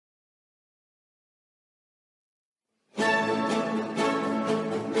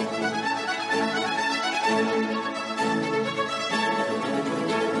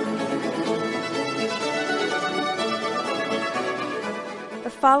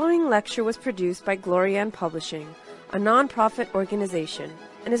following lecture was produced by Glorian Publishing, a non-profit organization,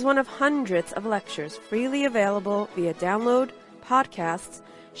 and is one of hundreds of lectures freely available via download, podcasts,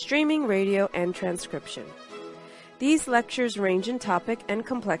 streaming radio, and transcription. These lectures range in topic and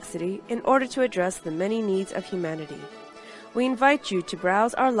complexity in order to address the many needs of humanity. We invite you to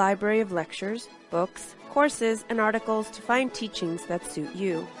browse our library of lectures, books, courses, and articles to find teachings that suit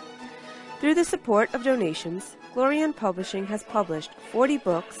you. Through the support of donations, Glorian Publishing has published 40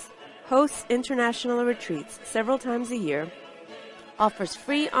 books, hosts international retreats several times a year, offers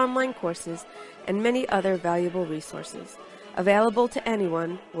free online courses, and many other valuable resources, available to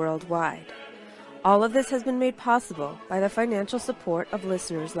anyone worldwide. All of this has been made possible by the financial support of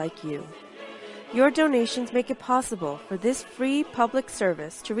listeners like you. Your donations make it possible for this free public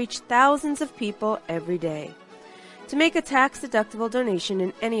service to reach thousands of people every day. To make a tax-deductible donation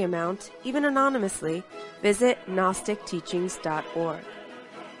in any amount, even anonymously, visit GnosticTeachings.org.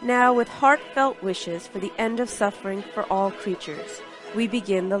 Now, with heartfelt wishes for the end of suffering for all creatures, we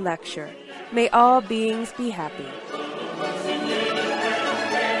begin the lecture. May all beings be happy.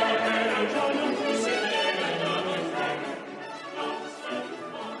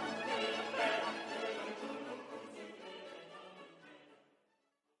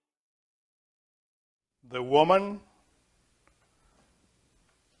 The woman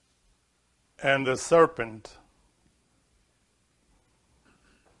and the serpent.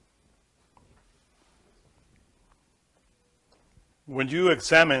 When you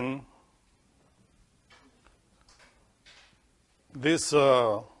examine this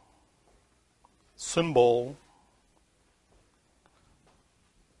symbol,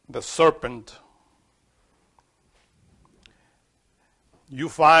 the serpent, you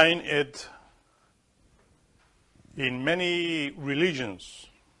find it in many religions,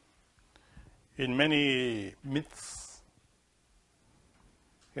 in many myths,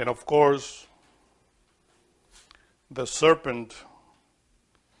 and of course, the serpent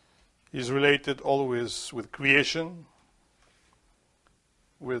is related always with creation,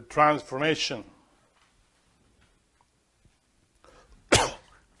 with transformation.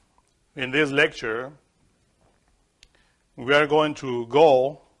 In this lecture, we are going to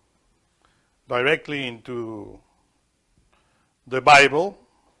go directly into the Bible,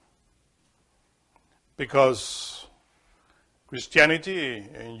 because Christianity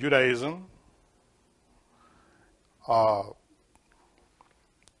and Judaism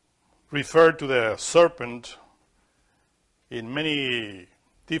refer to the serpent in many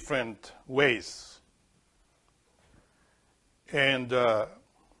different ways. And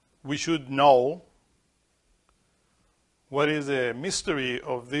we should know what is the mystery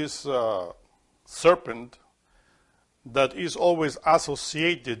of this serpent that is always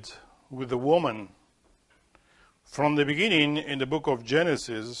associated with the woman. From the beginning in the book of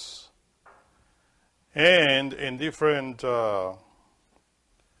Genesis and in different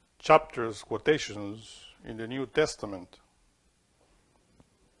chapters, quotations in the New Testament.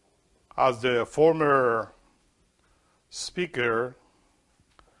 As the former speaker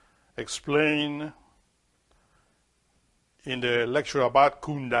explained in the lecture about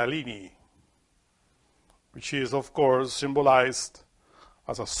Kundalini, which is, of course, symbolized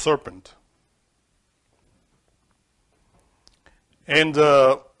as a serpent. And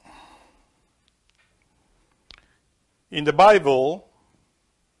in the Bible,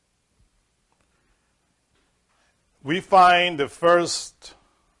 we find the first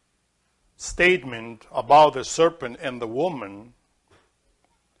statement about the serpent and the woman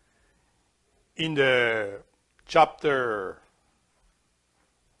in the chapter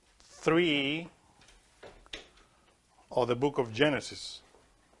 3 of the book of Genesis.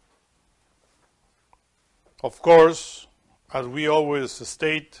 Of course, as we always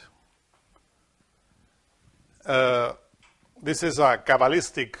state, this is a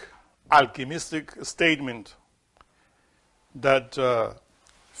Kabbalistic, alchemistic statement that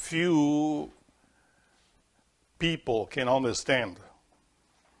few people can understand,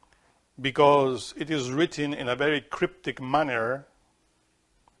 because it is written in a very cryptic manner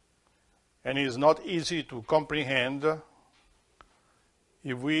and is not easy to comprehend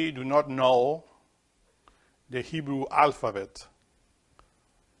if we do not know the Hebrew alphabet,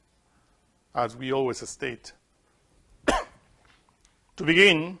 as we always state. To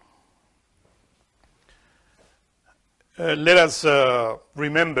begin, let us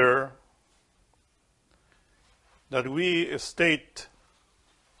remember that we stated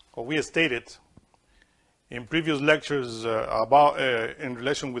in previous lectures about in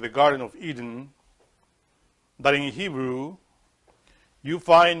relation with the Garden of Eden, that in Hebrew you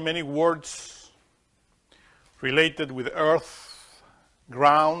find many words related with earth,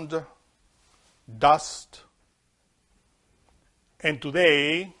 ground, dust. And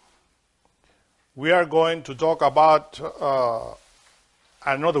today we are going to talk about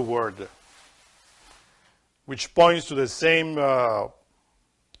another word which points to the same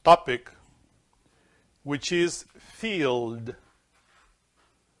topic, which is field,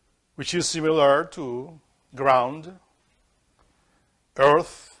 which is similar to ground,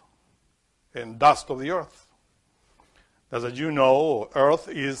 earth, and dust of the earth. As you know, earth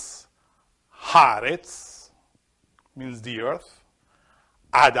is haaretz, means the earth.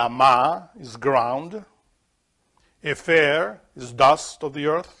 Adama is ground. Efer is dust of the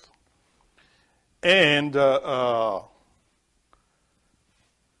earth. And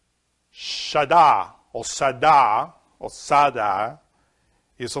Shada or Sada or Sada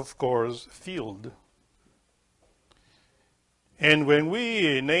is, of course, field. And when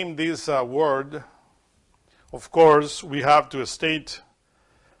we name this word, of course, we have to state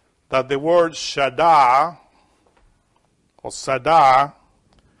that the word Shada or Sada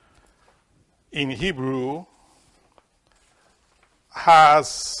in Hebrew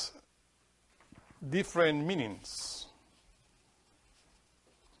has different meanings.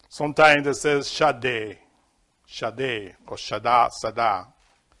 Sometimes it says Shadeh, Shadeh, or Shada, Sada.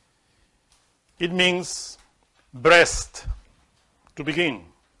 It means breast, to begin.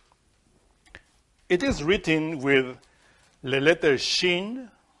 It is written with the letter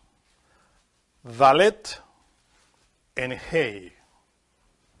Shin, Dalet, and Hey.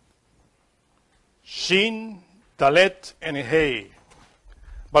 Shin, Dalet, and Hey.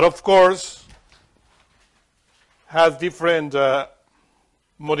 But of course, has different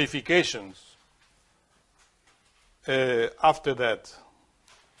modifications after that.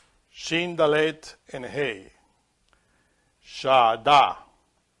 Shin, Dalet, and Hey. Shada.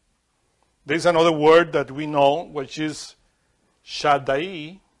 There is another word that we know, which is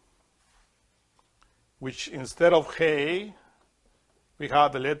Shaddai, which instead of Hey, we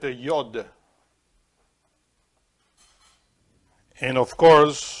have the letter Yod. And of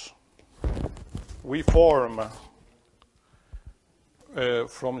course, we form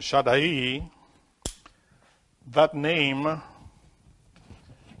from Shaddai that name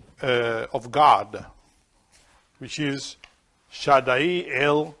of God, which is Shaddai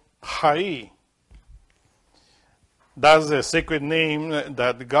El Chai. That's the sacred name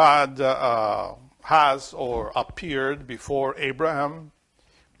that God has or appeared before Abraham,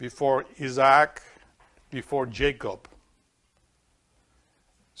 before Isaac, before Jacob.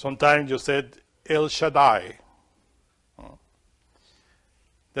 Sometimes you said El Shaddai.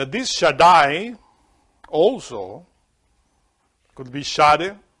 That this Shaddai also could be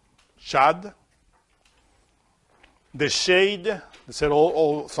Shad, the shade, they said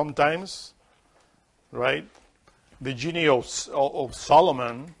all sometimes, right? The genie of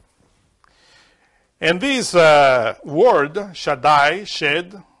Solomon. And this word, Shaddai,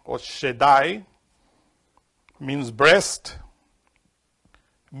 shed, or Shaddai, means breast,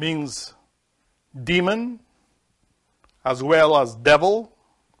 means demon, as well as devil,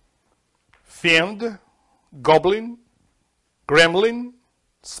 fiend, goblin, gremlin,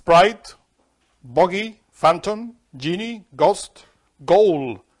 sprite, bogey, phantom, genie, ghost,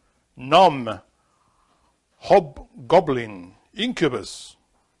 ghoul, gnome, hobgoblin, incubus,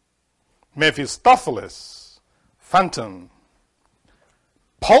 Mephistopheles, phantom,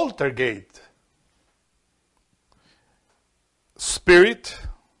 poltergeist, spirit,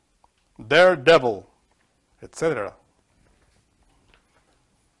 daredevil, etc.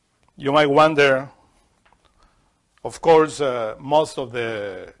 You might wonder, of course, most of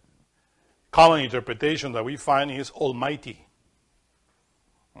the common interpretation that we find is Almighty.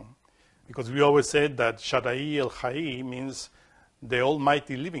 Because we always said that Shaddai El Chai means the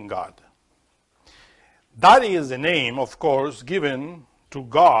Almighty living God. That is the name, of course, given to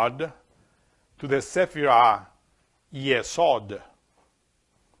God, to the Sephirah Yesod,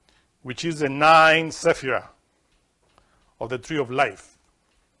 which is the 9 Sephirah of the Tree of Life.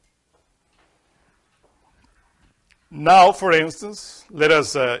 Now, for instance, let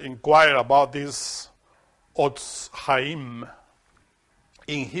us inquire about this Otz Haim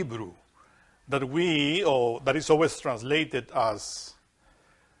in Hebrew, that is always translated as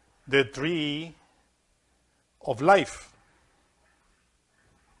the tree of life.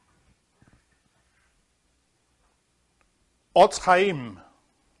 Otz Haim.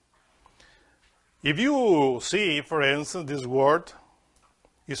 If you see, for instance, this word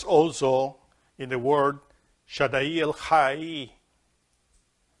is also in the word Shaddai El Chai.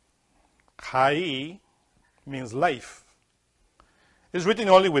 Chai means life. It's written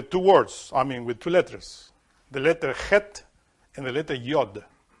only with 2 words, with 2 letters. The letter Het and the letter Yod,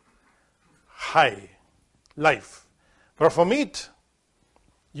 Chai, life. But from it,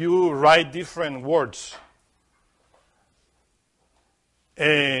 you write different words.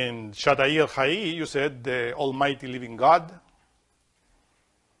 And Shaddai El Chai, you said the Almighty Living God.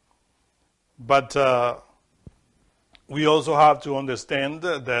 But we also have to understand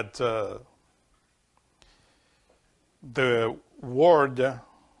that the word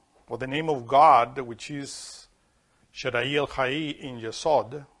or the name of God, which is Shaddai El Chai in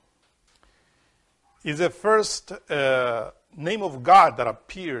Yesod, is the first name of God that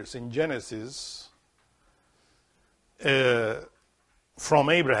appears in Genesis from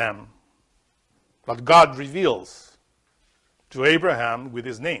Abraham, that God reveals to Abraham with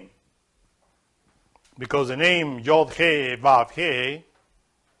his name. Because the name Yod-He, Vav-He,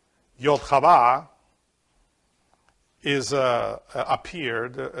 Yod-Hava, is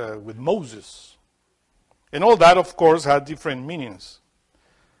appeared with Moses. And all that, of course, had different meanings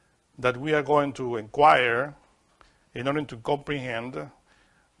that we are going to inquire in order to comprehend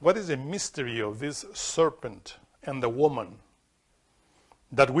what is the mystery of this serpent and the woman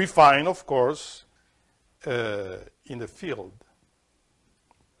that we find, of course, in the field,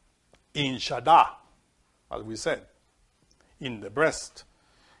 in Shaddai, as we said, in the breast.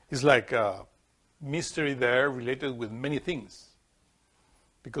 It's like a mystery there related with many things.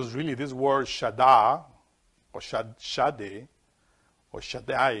 Because really this word Shaddai, or Shaddai, or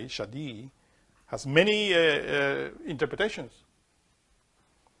Shaddai, Shadi, has many interpretations.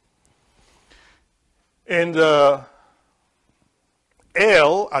 And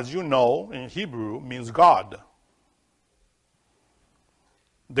El, as you know, in Hebrew, means God.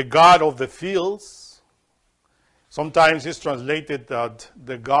 The God of the fields. Sometimes it's translated that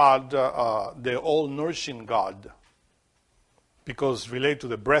the God, the all-nourishing God, because related to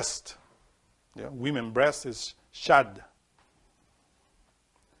the breast. Yeah, women breast is Shad.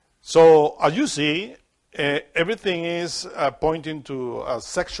 So, as you see, everything is pointing to a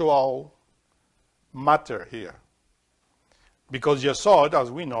sexual matter here. Because Yesod,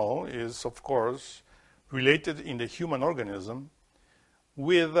 as we know, is, of course, related in the human organism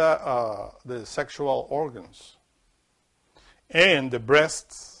with the sexual organs. And the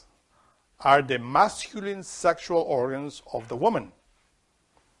breasts are the masculine sexual organs of the woman.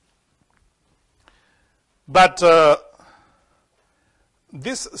 But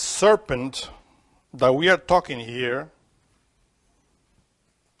this serpent that we are talking here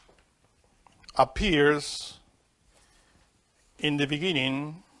appears in the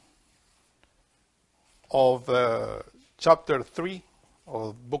beginning of chapter 3 of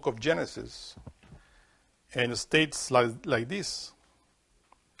the book of Genesis, and it states like this: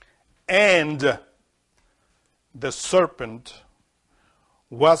 and the serpent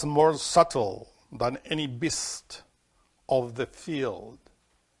was more subtle than any beast of the field.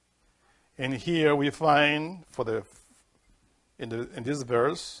 And here we find in this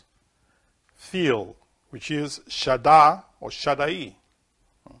verse, field, which is Shaddai or Shaddai.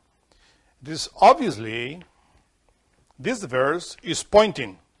 This obviously, this verse is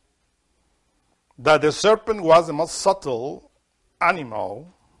pointing that the serpent was the most subtle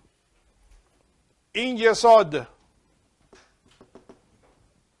animal in Yesod.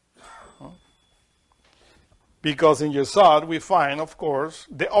 Because in Yesod we find, of course,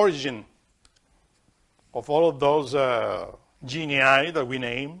 the origin of all of those genii that we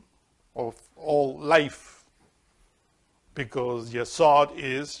name, of all life. Because Yesod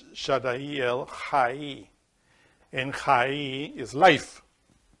is Shaddai El Chai, and Chai is life.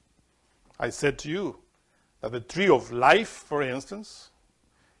 I said to you that the tree of life, for instance,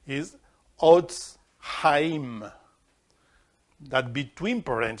 is Otz Chaim. That between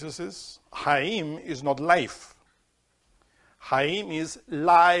parentheses, Chaim is not life. Chaim is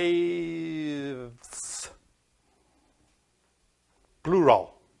lives,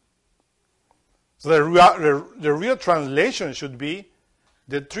 plural. So the real translation should be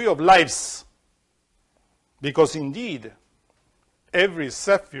the tree of lives. Because indeed, every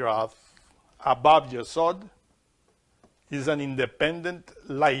Sephiroth above Yesod is an independent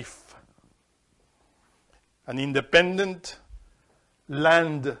life, an independent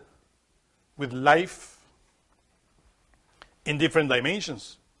land with life in different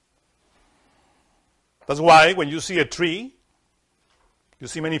dimensions. That's why when you see a tree, you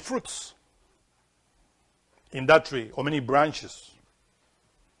see many fruits in that tree, or many branches.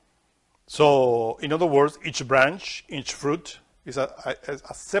 So, in other words, each branch, each fruit is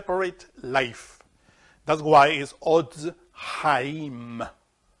a separate life. That's why it's Otz Chaim,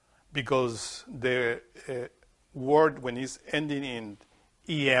 because the word, when it's ending in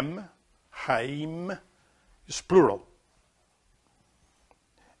em, Chaim, is plural.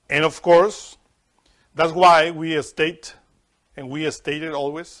 And of course, that's why we state, and we stated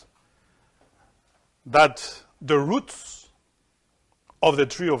always, that the roots of the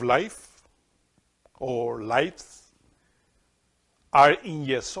tree of life, or lives, are in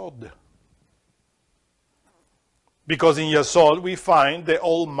Yesod. Because in Yesod we find the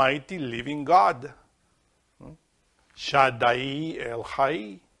Almighty living God. Shaddai El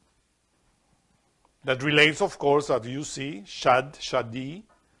Hai. That relates, of course, as you see, Shad, Shadi,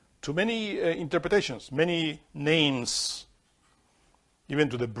 to many interpretations, many names, even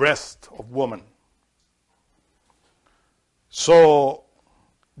to the breast of woman. So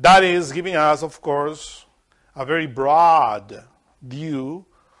that is giving us, of course, a very broad view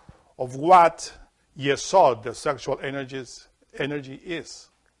of what Yesod, the sexual energy is.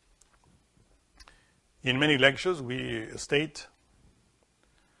 In many lectures, we state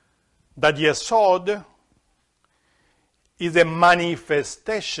that Yesod is a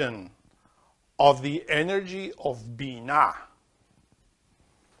manifestation of the energy of Binah.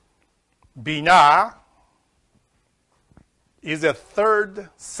 Binah is the third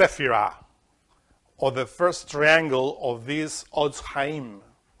sephirah, or the first triangle of this Otz Chaim,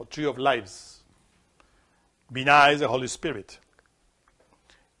 or tree of lives. Binah is the Holy Spirit.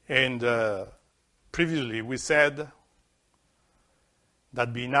 And previously we said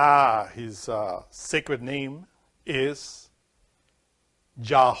that Binah, his sacred name, is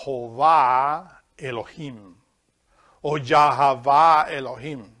Jehovah Elohim, or Yahavah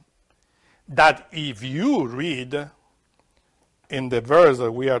Elohim. That if you read in the verse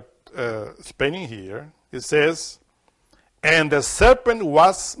that we are explaining here, it says, "And the serpent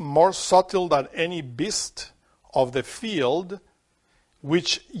was more subtle than any beast of the field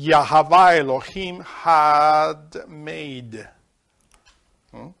which Yahavah Elohim had made."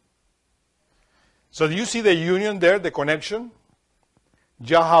 So do you see the union there, the connection?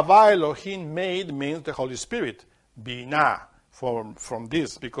 Yahavah Elohim made means the Holy Spirit. Binah from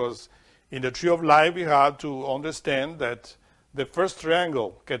this, because in the tree of life we have to understand that the first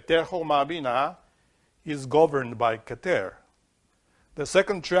triangle, Keter Chokmah Binah, is governed by Keter. The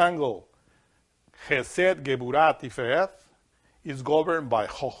second triangle, Chesed Geburah Tiferet, is governed by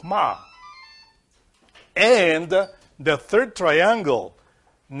Chokhmah. And the third triangle,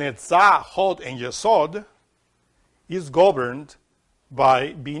 Netzah, Hod, and Yesod, is governed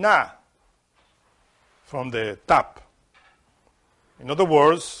by Binah from the top. In other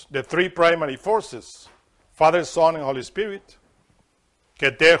words, the three primary forces, Father, Son, and Holy Spirit,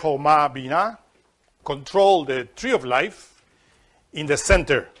 Keter, Chokmah, Binah, control the tree of life in the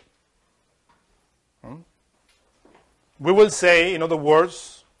center. We will say, in other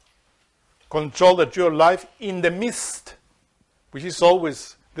words, control the tree of life in the midst, which is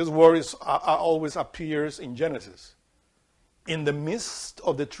always, this word is, always appears in Genesis. In the midst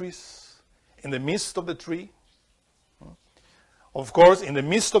of the trees, in the midst of the tree. Of course, in the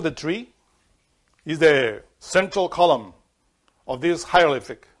midst of the tree is the central column of this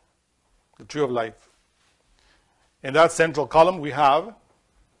hieroglyphic, the tree of life. In that central column we have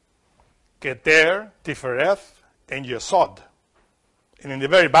Keter, Tifereth, and Yesod. And in the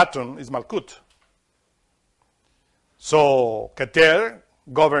very bottom is Malkut. So Keter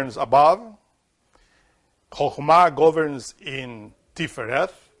governs above, Chokhmah governs in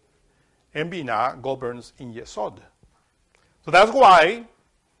Tifereth, and Binah governs in Yesod. So that's why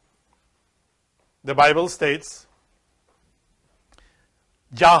the Bible states,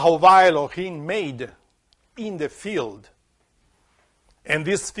 Jehovah Elohim made in the field. And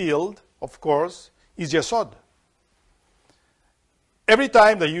this field, of course, is Yesod. Every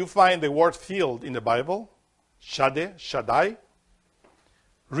time that you find the word field in the Bible, Shaddai,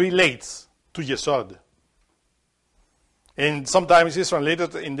 relates to Yesod. And sometimes it's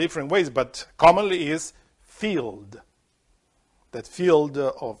translated in different ways, but commonly is field. That field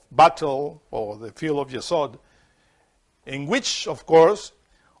of battle, or the field of Yesod, in which, of course,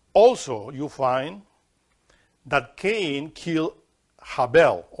 also you find that Cain killed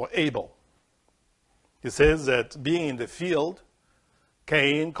Habel, or Abel. It says that being in the field,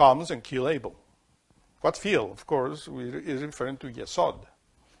 Cain comes and kills Abel. What field? Of course, is referring to Yesod.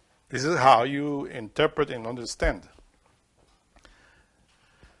 This is how you interpret and understand.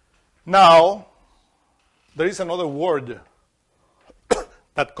 Now, there is another word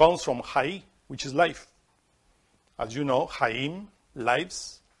that comes from Hai, which is life. As you know, Chaim,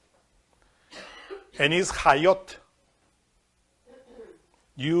 lives, and is Hayot.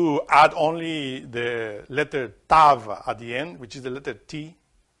 You add only the letter Tav at the end, which is the letter T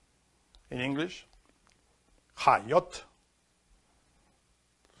in English. Hayot.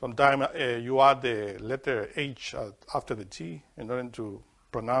 Sometimes you add the letter H after the T in order to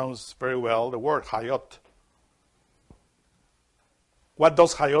pronounce very well the word Hayot. What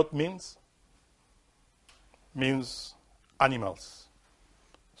does Hayot means? Means animals.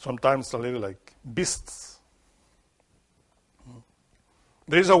 Sometimes a little like beasts.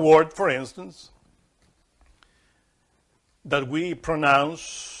 There is a word, for instance, that we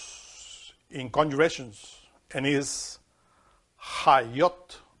pronounce in conjurations, and is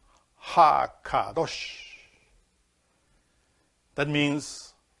Hayot HaKadosh. That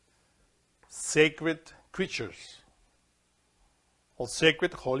means sacred creatures, or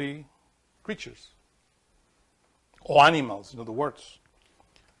sacred holy creatures, or animals, in other words,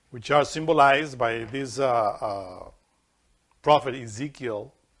 which are symbolized by this prophet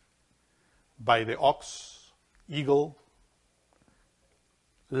Ezekiel, by the ox, eagle,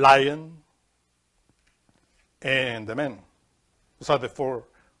 lion, and the man. Those are the four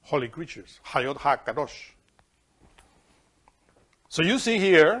holy creatures, Hayot HaKadosh. So you see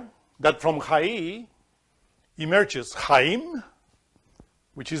here that from Hai emerges Chaim,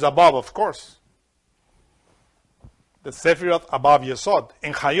 which is above, of course, the Sephiroth above Yesod,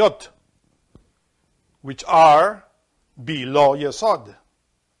 and Hayot, which are below Yesod,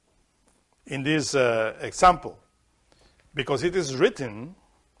 in this example. Because it is written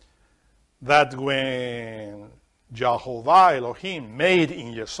that when Jehovah Elohim made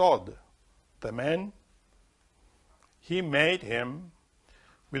in Yesod the man, he made him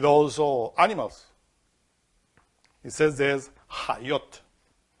with also animals. It says there's Hayot.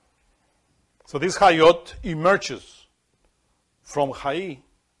 So this Hayot emerges from Hai,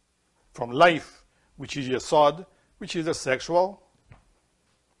 from life, which is Yesod, which is the sexual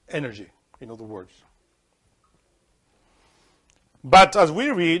energy, in other words. But as we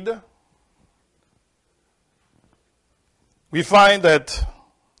read, we find that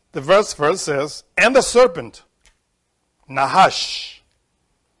the verse first says, and the serpent, Nahash,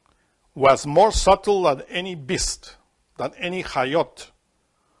 was more subtle than any beast, than any Hayot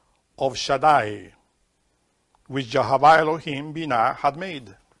of Shaddai, which Jehovah Elohim Binah had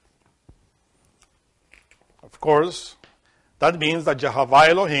made. Of course, that means that Jehovah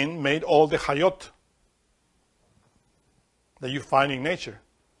Elohim made all the Hayot that you find in nature.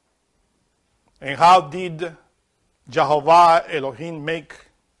 And how did Jehovah Elohim make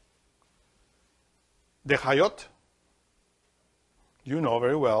the Hayot? You know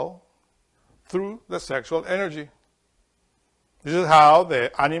very well, through the sexual energy. This is how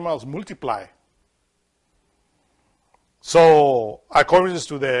the animals multiply. So, according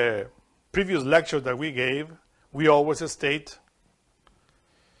to the previous lecture that we gave, we always state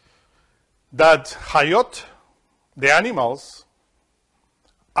that Hayot, the animals,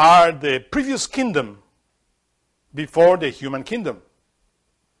 are the previous kingdom before the human kingdom.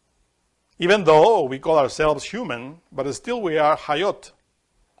 Even though we call ourselves human, but still we are Hayot,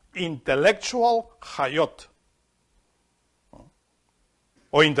 intellectual Hayot,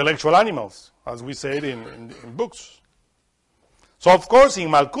 or intellectual animals, as we say it in books. So of course in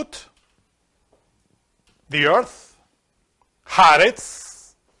Malkut, the earth,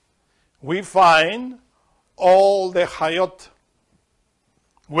 Haaretz, we find all the Hayot,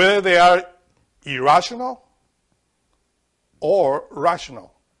 whether they are irrational or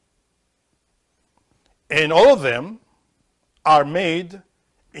rational. And all of them are made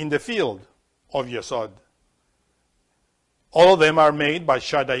in the field of Yesod. All of them are made by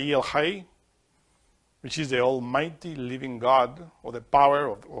Shaddai El Hai, which is the almighty living God, or the power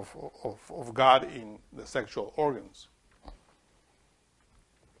of God in the sexual organs.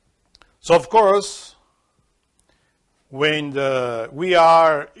 So of course, when we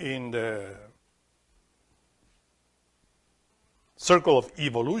are in the circle of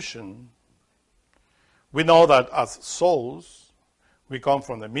evolution, we know that as souls, we come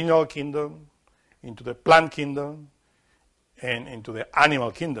from the mineral kingdom into the plant kingdom and into the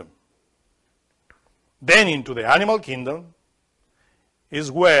animal kingdom. Then into the animal kingdom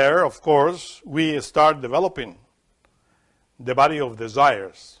is where, of course, we start developing the body of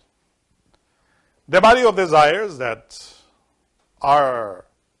desires. The body of desires that are,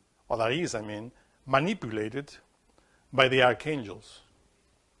 or that is, manipulated by the archangels.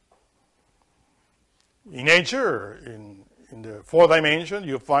 In nature, in the fourth dimension,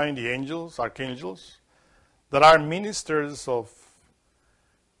 you find the angels, archangels, that are ministers of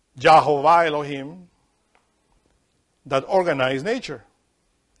Jehovah Elohim that organize nature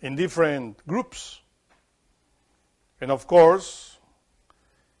in different groups. And of course,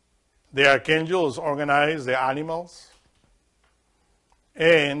 the archangels organize the animals,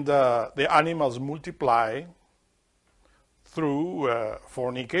 and the animals multiply through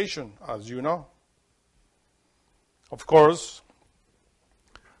fornication, as you know. Of course,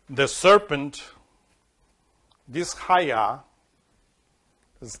 the serpent, this Haya,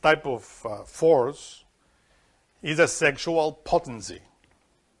 this type of force, is a sexual potency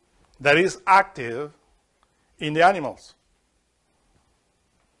that is active in the animals.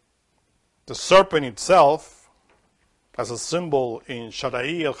 The serpent itself, as a symbol in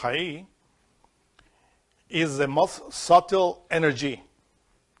Shaddai el-Chai, is the most subtle energy.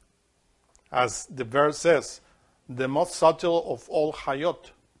 As the verse says, the most subtle of all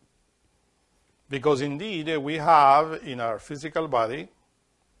Hayot. Because indeed we have in our physical body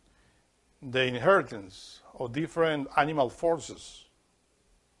the inheritance of different animal forces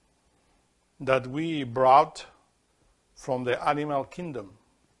that we brought from the animal kingdom.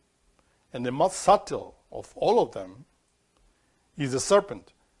 And the most subtle of all of them is the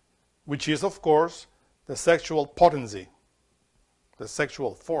serpent, which is, of course, the sexual potency, the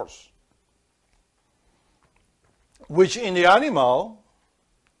sexual force, which in the animal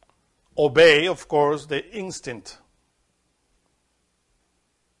obey, of course, the instinct,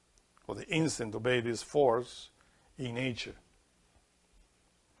 or the instinct obey this force in nature.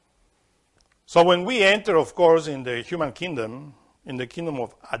 So when we enter, of course, in the human kingdom, in the kingdom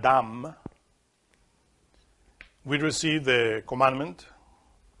of Adam, we receive the commandment,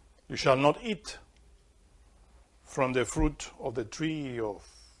 you shall not eat from the fruit of the tree of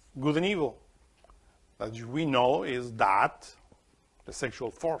good and evil, that we know is that, the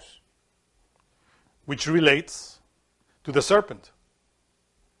sexual force, which relates to the serpent.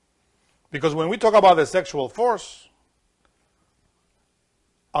 Because when we talk about the sexual force,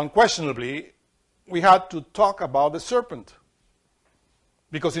 unquestionably, we had to talk about the serpent.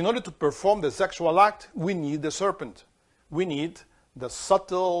 Because in order to perform the sexual act, we need the serpent. We need the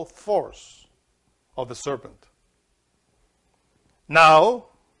subtle force of the serpent. Now,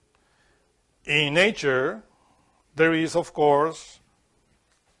 in nature, there is, of course,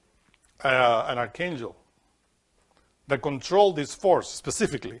 an archangel that controls this force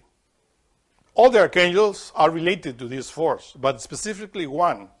specifically. All the archangels are related to this force, but specifically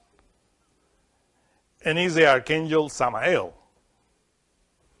one, and is the archangel Samael.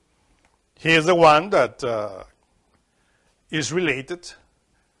 He is the one that is related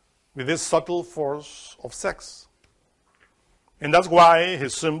with this subtle force of sex. And that's why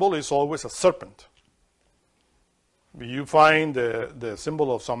his symbol is always a serpent. You find the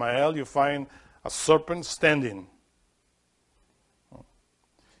symbol of Samael, you find a serpent standing.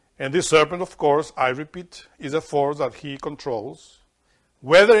 And this serpent, of course, I repeat, is a force that he controls,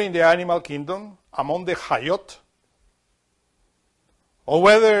 whether in the animal kingdom, among the Hayot, or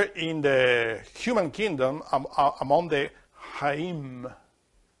whether in the human kingdom, among the Haim,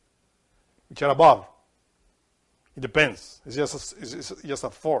 which are above. It depends. It's just a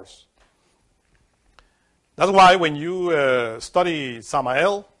force. That's why when you study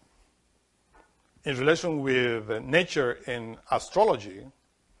Samael in relation with nature and astrology,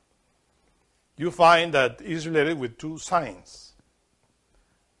 you find that it is related with two signs.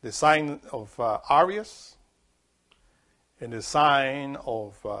 The sign of Aries and the sign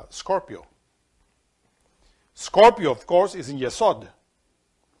of Scorpio. Scorpio, of course, is in Yesod.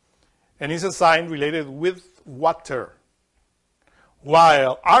 And it's a sign related with water.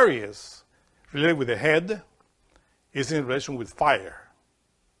 While Aries, related with the head, is in relation with fire.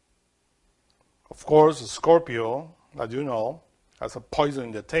 Of course, Scorpio, as you know, has a poison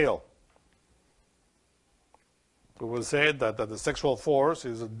in the tail. We will say that the sexual force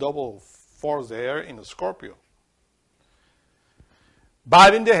is a double force there in the Scorpio.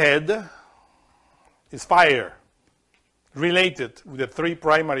 But in the head is fire, related with the three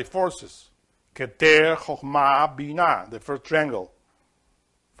primary forces, Keter, Chokhmah, Binah, the first triangle,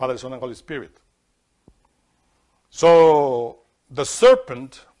 Father, Son, and Holy Spirit. So the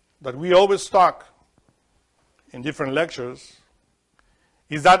serpent that we always talk in different lectures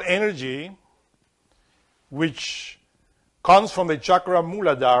is that energy which comes from the chakra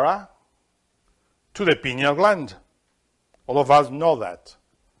Muladhara to the pineal gland. All of us know that.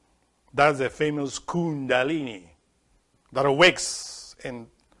 That's the famous Kundalini that awakes and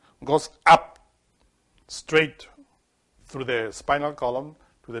goes up straight through the spinal column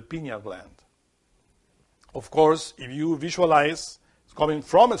to the pineal gland. Of course, if you visualize, it's coming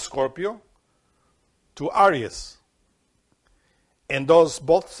from a Scorpio to Aries. And those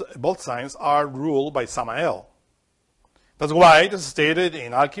both signs are ruled by Samael. That's why it is stated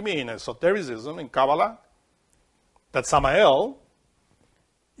in alchemy, in esotericism, in Kabbalah, that Samael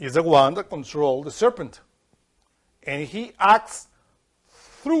is the one that controls the serpent. And he acts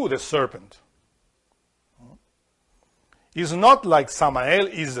through the serpent. It's not like Samael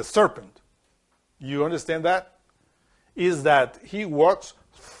is the serpent. You understand that? Is that he works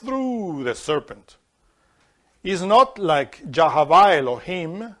through the serpent. It's not like Yahavah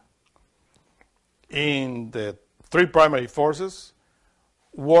Elohim in the three primary forces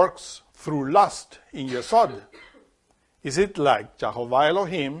works through lust in Yesod. Is it like Yahovah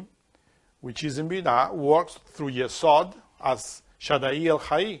Elohim, which is in Binah, works through Yesod as Shaddai El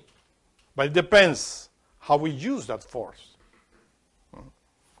Chai? But it depends how we use that force.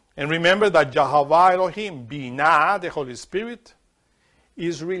 And remember that Yahovah Elohim, Binah, the Holy Spirit,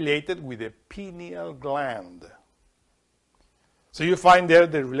 is related with the pineal gland. So you find there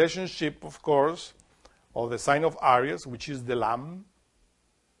the relationship, of course, of the sign of Aries, which is the lamb,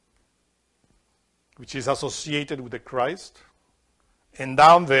 which is associated with the Christ, and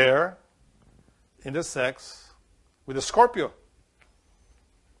down there in the sex with the Scorpio,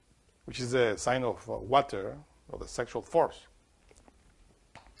 which is a sign of water, or the sexual force.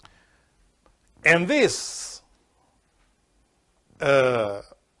 And this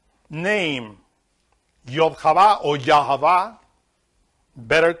name, Yod-Hava or Yahavah,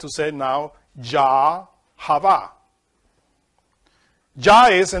 better to say now, Yah-Hava. Yah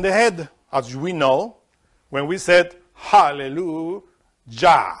is in the head, as we know. When we said Hallelujah,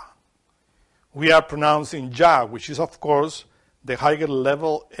 we are pronouncing Yah, which is, of course, the higher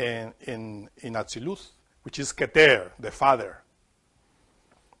level in Atziluth, which is Keter, the Father.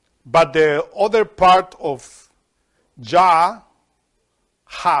 But the other part of Yah,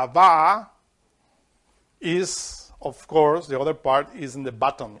 Hava, is, of course, the other part is in the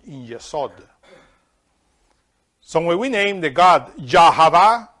bottom, in Yesod. So when we name the God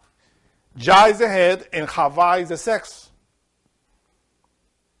Yahava, Yah is the head and Hava is the sex.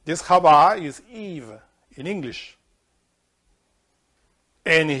 This Hava is Eve in English.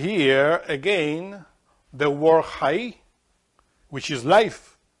 And here, again, the word Chai, which is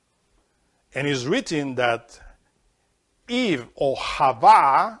life. And it's written that Eve or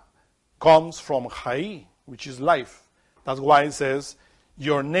Hava comes from Chai, which is life. That's why it says,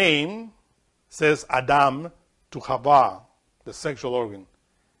 your name, says Adam to Hava, the sexual organ,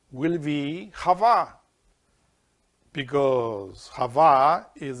 will be Hava. Because Hava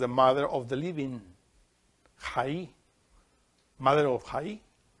is the mother of the living. Chai. Mother of Chai.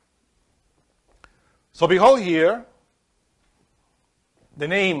 So behold here, the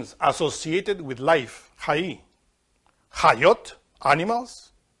names associated with life. Chai. Hayot,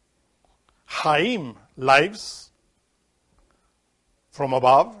 animals. Chaim, lives from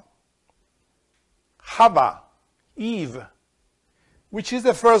above. Hava, Eve, which is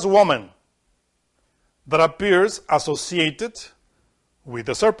the first woman that appears associated with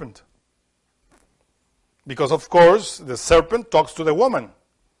the serpent. Because, of course, the serpent talks to the woman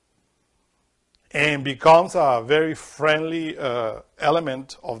and becomes a very friendly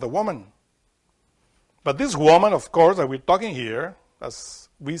element of the woman. But this woman, of course, that we're talking here, as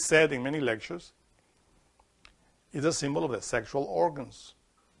we said in many lectures, is a symbol of the sexual organs.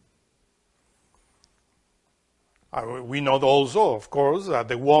 We know also, of course, that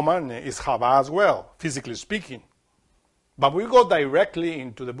the woman is Hava as well, physically speaking. But we go directly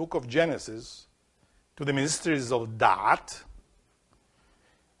into the book of Genesis, to the mysteries of Da'at.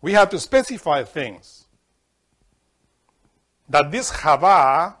 We have to specify things. That this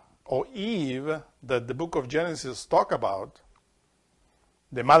Hava, or Eve, that the book of Genesis talk about,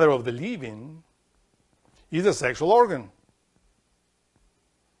 the mother of the living, is a sexual organ.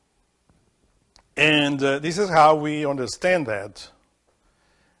 And this is how we understand that,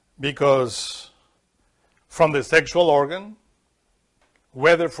 because from the sexual organ,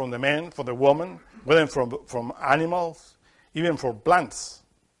 whether from the man, from the woman, whether from animals, even from plants,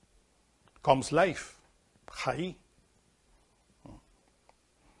 comes life, Chai.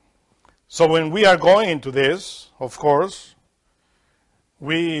 So when we are going into this, of course,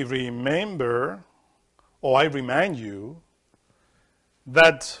 we remember, or I remind you,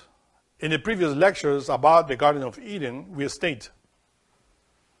 that in the previous lectures about the Garden of Eden, we state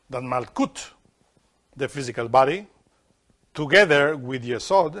that Malkut, the physical body, together with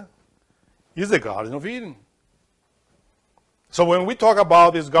Yesod, is the Garden of Eden. So when we talk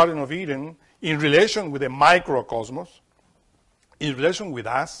about this Garden of Eden in relation with the microcosmos, in relation with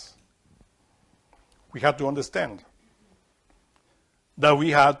us, we have to understand that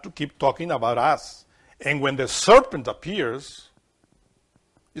we have to keep talking about us. And when the serpent appears,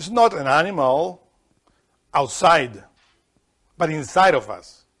 it's not an animal outside, but inside of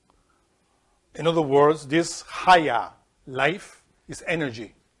us. In other words, this Chaya, life, is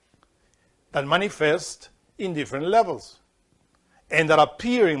energy that manifests in different levels and that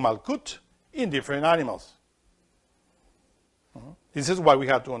appear in Malkut in different animals. This is what we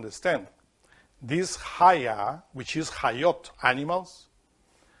have to understand. This Chaya, which is Hayot, animals,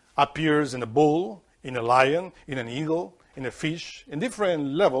 appears in a bull, in a lion, in an eagle, in a fish, in different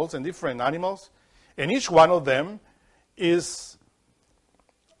levels and different animals. And each one of them is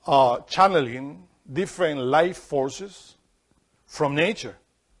channeling different life forces from nature.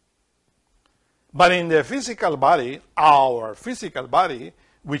 But in the physical body, our physical body,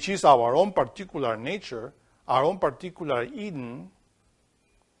 which is our own particular nature, our own particular Eden,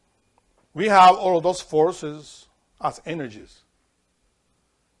 we have all of those forces as energies.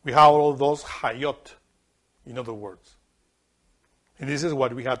 We have all of those hayot, in other words. And this is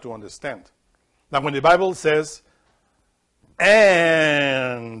what we have to understand. That when the Bible says,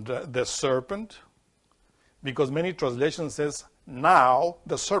 and the serpent, because many translations says, now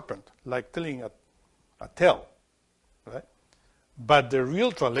the serpent, like telling a tale, right? But the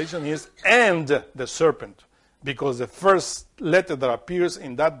real translation is, and the serpent, because the first letter that appears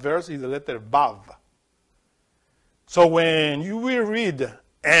in that verse is the letter Vav. So when you will read,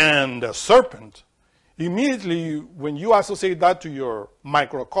 and the serpent, immediately when you associate that to your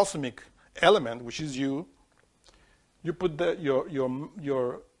microcosmic element, which is you put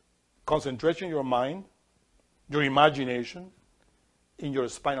your concentration, your mind, your imagination in your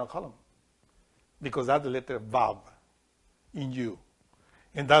spinal column. Because that's the letter Vav in you.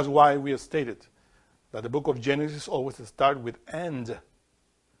 And that's why we have stated that the book of Genesis always starts with and,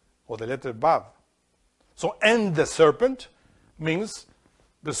 or the letter Vav. So, and the serpent means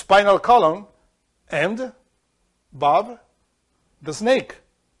the spinal column, and Vav, the snake.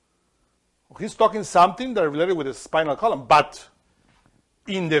 He's talking something that is related with the spinal column, but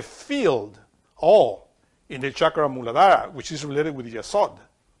in the field, or in the chakra Muladhara, which is related with Yesod.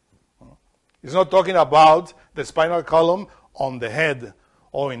 He's not talking about the spinal column on the head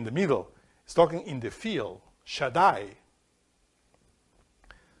or in the middle. He's talking in the field, Shaddai.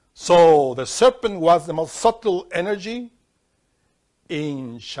 So the serpent was the most subtle energy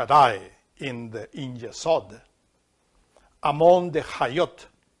in Shaddai, in Yesod, among the Hayot.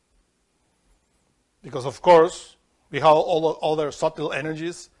 Because of course, we have all the other subtle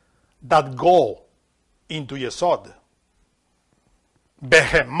energies that go into Yesod.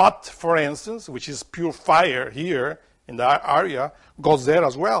 Behemoth, for instance, which is pure fire here in that area, goes there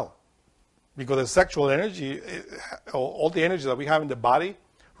as well. Because the sexual energy, all the energy that we have in the body,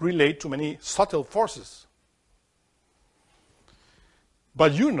 relate to many subtle forces.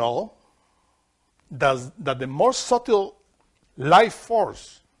 But you know that the more subtle life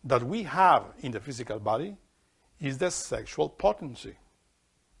force that we have in the physical body is the sexual potency.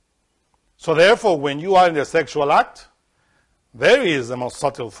 So therefore, when you are in the sexual act, there is the most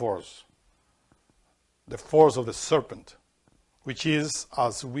subtle force, the force of the serpent, which is,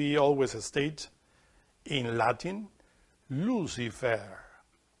 as we always state in Latin, Lucifer.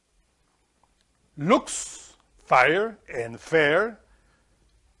 Lux, fire, and fair,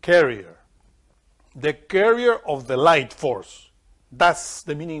 carrier. The carrier of the light force. That's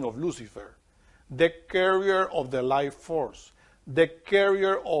the meaning of Lucifer. The carrier of the life force. The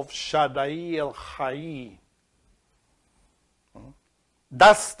carrier of Shaddai el-Hai.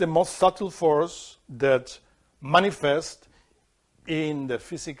 That's the most subtle force that manifests in the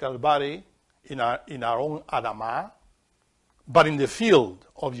physical body, in our own Adamah, but in the field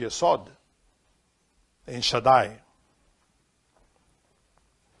of Yesod, in Shaddai.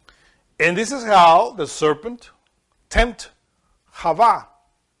 And this is how the serpent tempted Hava,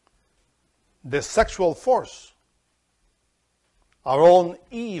 the sexual force. Our own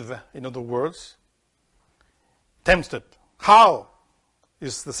Eve, in other words, tempted. How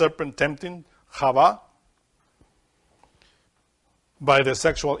is the serpent tempting Hava? By the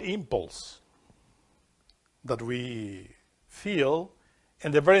sexual impulse that we feel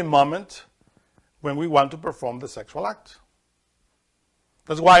in the very moment when we want to perform the sexual act.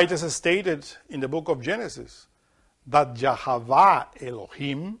 That's why it is stated in the book of Genesis that Yahavah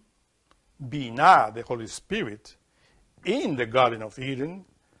Elohim, Binah, the Holy Spirit, in the Garden of Eden,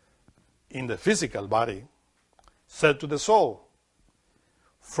 in the physical body, said to the soul,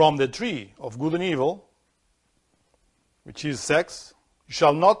 from the tree of good and evil, which is sex, you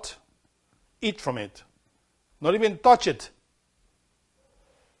shall not eat from it, not even touch it.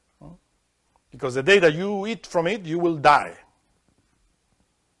 Because the day that you eat from it, you will die.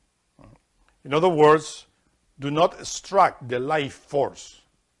 In other words, do not extract the life force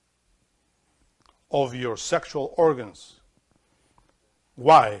of your sexual organs.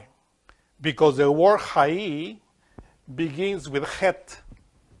 Why? Because the word Hai begins with Het.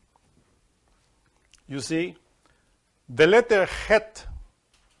 You see, the letter Het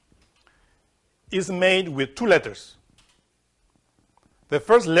is made with two letters. The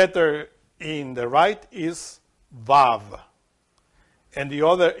first letter in the right is Vav. and the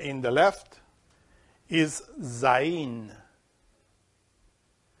other in the left is Zayin.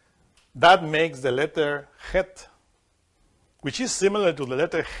 That makes the letter Het, which is similar to the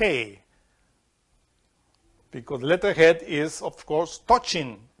letter He, because the letter Het is, of course,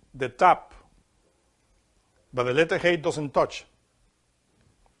 touching the top, but the letter He doesn't touch.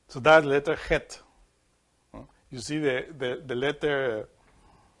 So that's the letter Het. You see the letter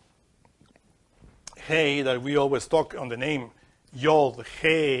He that we always talk on the name, Yod,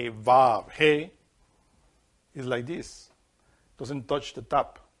 He, Vav, He, is like this. Doesn't touch the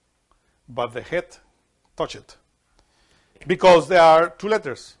top, but the Het touch it. Because there are two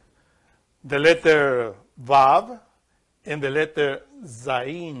letters, the letter Vav and the letter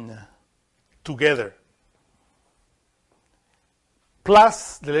Zayin together,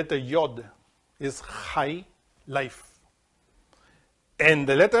 plus the letter Yod is Chai, life. And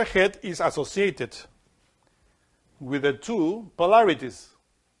the letter Het is associated with the two polarities,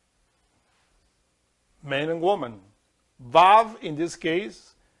 man and woman. Vav, in this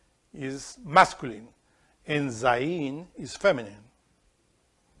case, is masculine, and Zayin is feminine.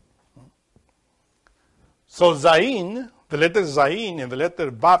 So Zayin, the letter Zayin and the letter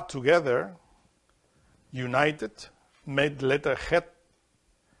Vav together, united, made the letter Het,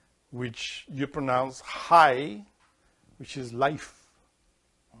 which you pronounce Chai, which is life.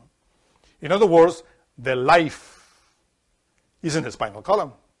 In other words, the life is in the spinal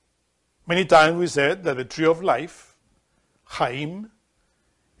column. Many times we said that the tree of life, Chaim,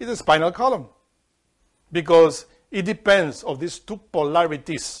 is the spinal column, because it depends on these two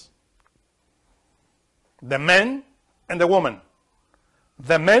polarities, the man and the woman.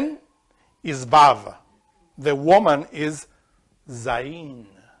 The man is Vav, the woman is Zayin.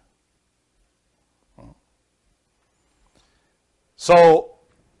 So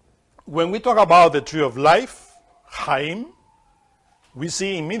when we talk about the tree of life, Chaim, we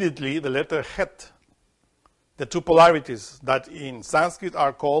see immediately the letter Het, the two polarities that in Sanskrit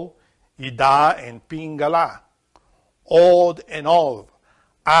are called Ida and Pingala, Od and Ov,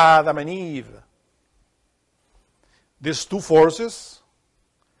 Adam and Eve. These two forces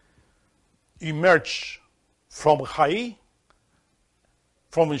emerge from Chai,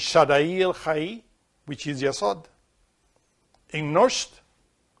 from Shaddai el Chai, which is Yesod, and nourished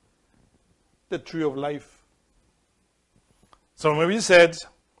the tree of life. So when we said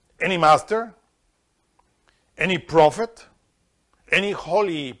any master, any prophet, any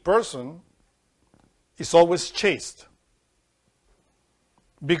holy person is always chaste.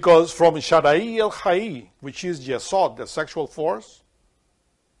 Because from Shaddai el Chai, which is Yesod, the sexual force,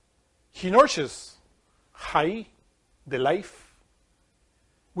 he nourishes Chai, the life,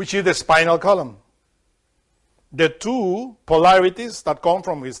 which is the spinal column. The two polarities that come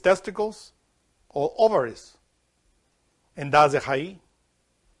from his testicles or ovaries. And that's the Chai.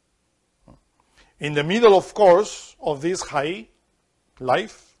 In the middle, of course, of this Chai,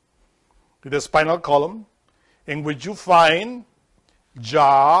 life, the spinal column, in which you find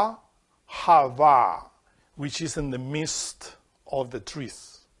Jah Hava, which is in the midst of the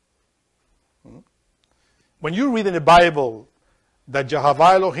trees. When you read in the Bible that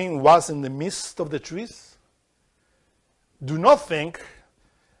Jehovah Elohim was in the midst of the trees, do not think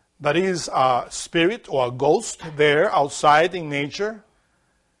that is a spirit or a ghost there outside in nature,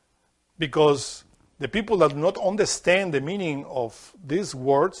 because the people that do not understand the meaning of these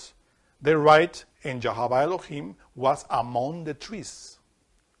words, they write, and Jehovah Elohim was among the trees.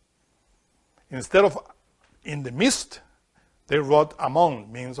 Instead of in the midst, they wrote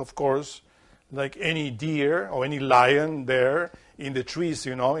among, means, of course, like any deer or any lion there in the trees,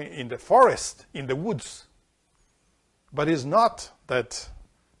 you know, in the forest, in the woods. But it's not that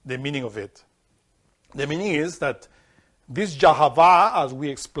the meaning of it. The meaning is that this Jehovah, as we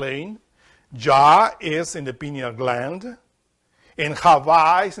explained, Jah is in the pineal gland, and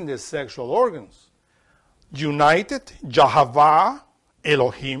Hava is in the sexual organs. United, Jehovah,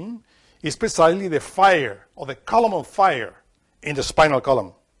 Elohim, is precisely the fire, or the column of fire, in the spinal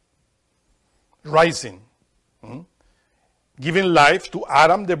column. Rising, giving life to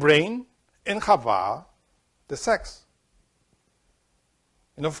Adam, the brain, and Hava, the sex.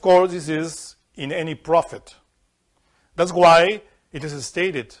 And of course, this is in any prophet. That's why it is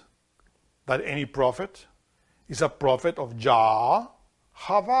stated that any prophet is a prophet of Jah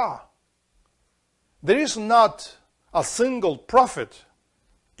Hava. There is not a single prophet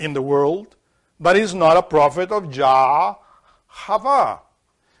in the world that is not a prophet of Jah Hava.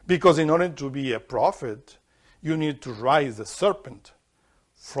 Because in order to be a prophet, you need to rise the serpent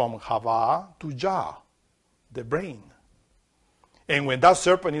from Hava to Jah, the brain. And when that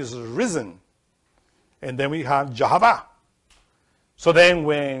serpent is risen, and then we have Jehovah. So then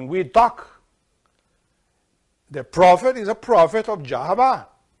when we talk, the prophet is a prophet of Jehovah.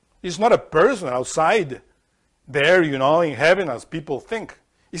 It's not a person outside there, in heaven as people think.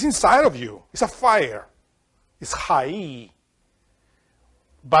 It's inside of you. It's a fire. It's Chai.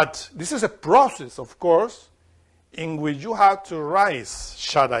 But this is a process, of course, in which you have to rise,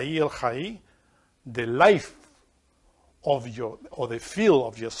 Shaddai el Chai, the life of the field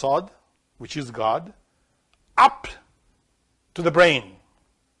of Yesod, which is God, up to the brain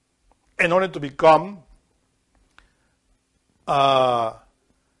in order to become a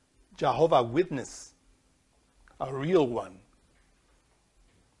Jehovah Witness, a real one.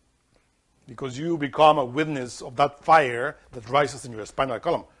 Because you become a witness of that fire that rises in your spinal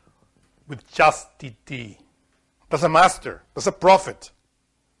column with chastity. That's a master. That's a prophet.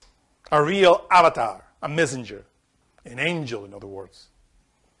 A real avatar. A messenger. An angel, in other words.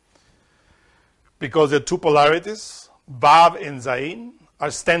 Because the two polarities, Vav and Zayin,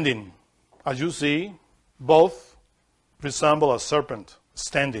 are standing. As you see, both resemble a serpent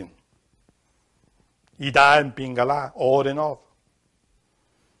standing. Ida and Pingala, on and off.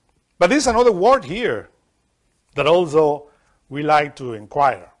 But there's another word here that also we like to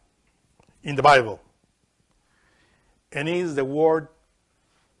inquire in the Bible. And it is the word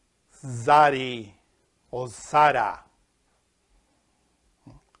Zari or Zara.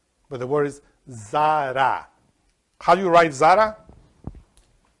 But the word is Zara. How do you write Zara?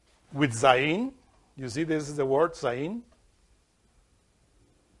 With Zayin. You see this is the word Zayin.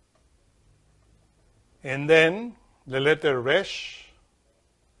 And then the letter Resh.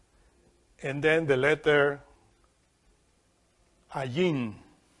 And then the letter Ayin.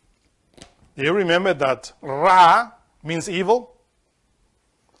 Do you remember that Ra means evil?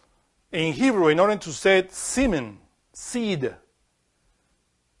 In Hebrew, in order to say semen, seed,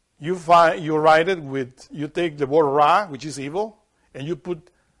 you write it with, you take the word Ra, which is evil, and you put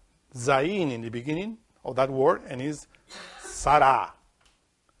Zayin in the beginning of that word, and it's Sarah.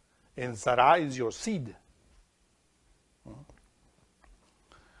 And Sarah is your seed.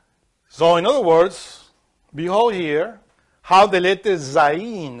 So in other words, behold here how the letter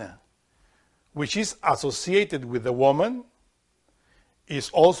Zayin, which is associated with the woman, is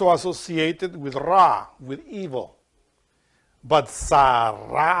also associated with Ra, with evil. But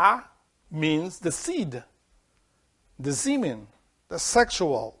Sarah means the seed, the semen, the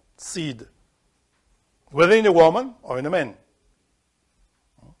sexual seed, whether in a woman or in a man.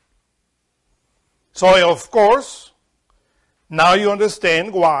 So of course, now you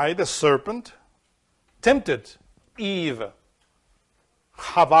understand why the serpent tempted Eve,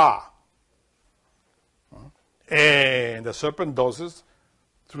 Chava. And the serpent does this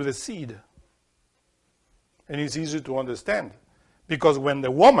through the seed. And it's easy to understand. Because when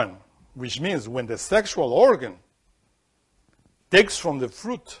the woman, which means when the sexual organ, takes from the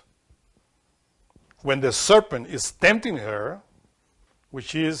fruit, when the serpent is tempting her,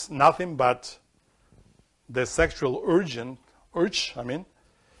 which is nothing but the sexual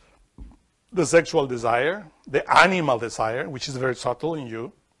the sexual desire, the animal desire, which is very subtle in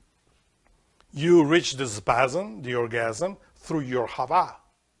you, you reach the spasm, the orgasm, through your Hava.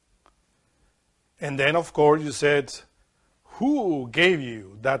 And then, of course, you said, who gave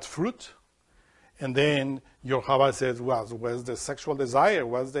you that fruit? And then your Hava says, was the sexual desire,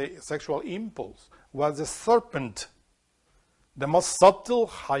 was the sexual impulse, was the serpent, the most subtle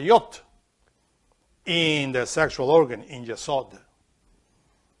Hayot in the sexual organ, in Yesod.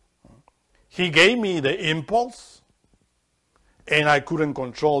 He gave me the impulse, and I couldn't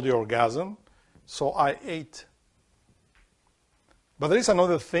control the orgasm, so I ate. But there is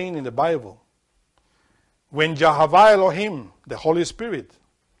another thing in the Bible. When Jehovah Elohim, the Holy Spirit,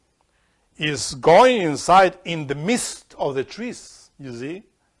 is going inside in the midst of the trees, you see,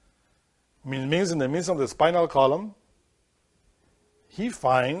 means in the midst of the spinal column, he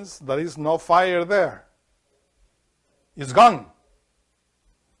finds there is no fire there. It's gone.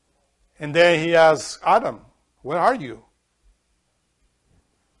 And then he asks Adam, where are you?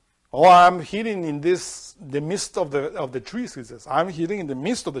 Oh, I'm hiding in the midst of the trees, he says. I'm hiding in the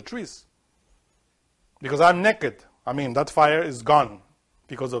midst of the trees. Because I'm naked. That fire is gone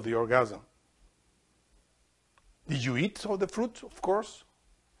because of the orgasm. Did you eat of the fruit? Of course.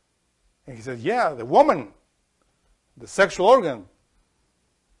 And he said, yeah, the woman, the sexual organ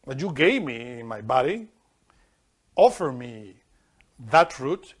that you gave me in my body, offered me that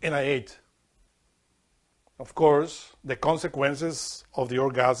fruit, and I ate. Of course, the consequences of the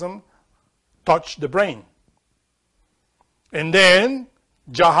orgasm touch the brain. And then,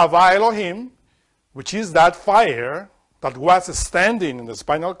 Jehovah Elohim, which is that fire that was standing in the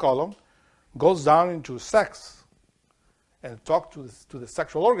spinal column, goes down into sex. and talk to the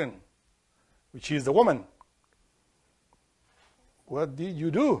sexual organ, which is the woman. What did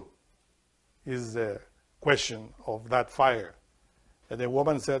you do? Is the question of that fire. And the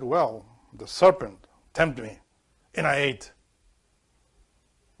woman said, well, the serpent tempted me, and I ate.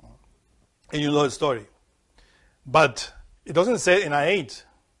 And you know the story. But it doesn't say, and I ate,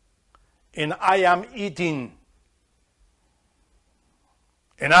 and I am eating.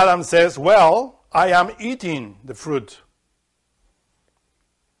 And Adam says, well, I am eating the fruit.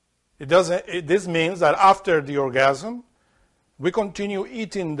 This means that after the orgasm, we continue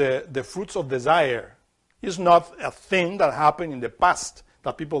eating the fruits of desire. It's not a thing that happened in the past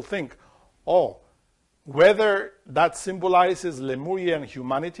that people think, oh, whether that symbolizes Lemurian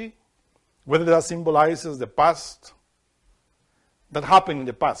humanity, whether that symbolizes the past, that happened in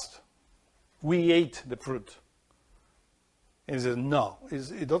the past. We ate the fruit. And he says, no,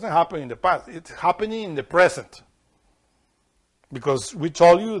 it doesn't happen in the past. It's happening in the present. Because we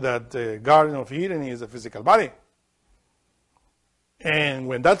told you that the Garden of Eden is a physical body. And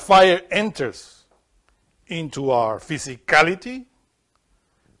when that fire enters into our physicality,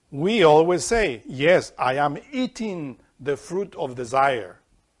 we always say, yes, I am eating the fruit of desire.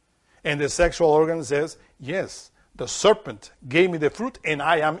 And the sexual organ says, yes, the serpent gave me the fruit and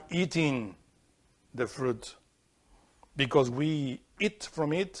I am eating the fruit. Because we eat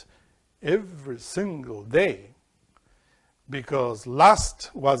from it every single day. Because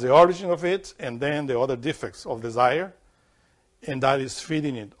lust was the origin of it, and then the other defects of desire, and that is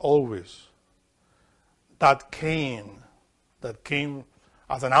feeding it always. That came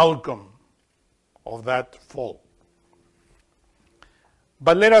as an outcome of that fall.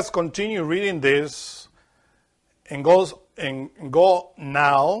 But let us continue reading this and go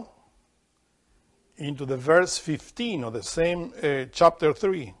now into the verse 15 of the same chapter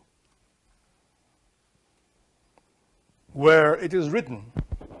 3, where it is written,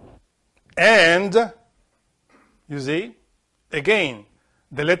 and, you see, again,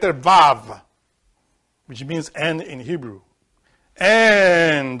 the letter Vav, which means and in Hebrew,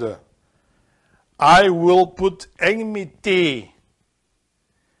 and I will put enmity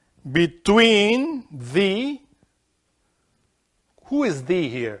between thee. Who is thee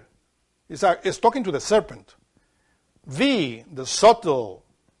here? It's talking to the serpent. Thee, the subtle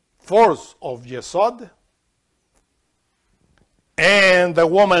force of Yesod, and the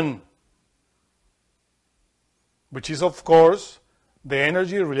woman, which is, of course, the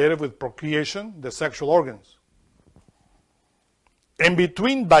energy related with procreation, the sexual organs. And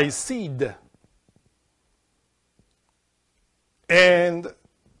between thy seed and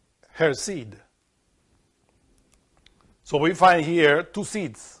her seed. So we find here two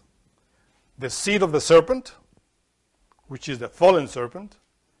seeds. The seed of the serpent, which is the fallen serpent,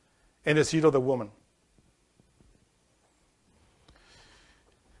 and the seed of the woman.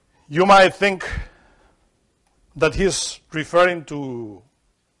 You might think that he's referring to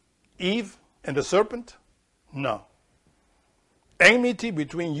Eve and the serpent. No. Enmity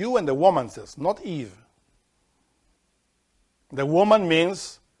between you and the woman, says, not Eve. The woman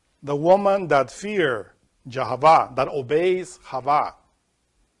means the woman that fears Jehovah, that obeys Hava.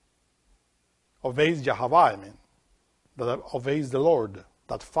 Obeys Jehovah, I mean. That obeys the Lord,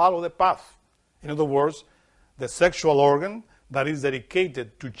 that follow the path. In other words, the sexual organ that is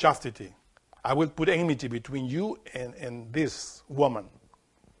dedicated to chastity. I will put enmity between you and this woman.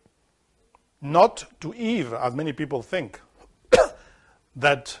 Not to Eve, as many people think,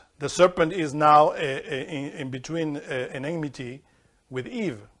 that the serpent is now in between an enmity with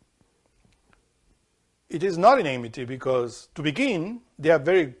Eve. It is not an enmity because, to begin, they are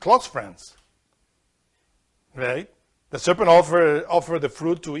very close friends. Right? The serpent offered the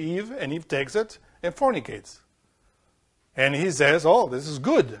fruit to Eve, and Eve takes it and fornicates. And he says, oh, this is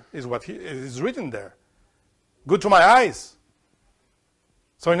good, is what is written there. Good to my eyes.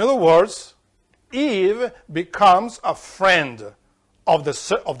 So in other words, Eve becomes a friend of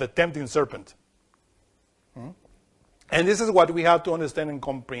the tempting serpent. And this is what we have to understand and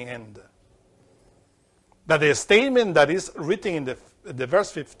comprehend. That the statement that is written in the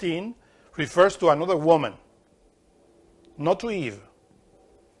verse 15 refers to another woman, not to Eve.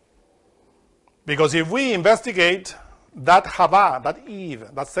 Because if we investigate that Hava, that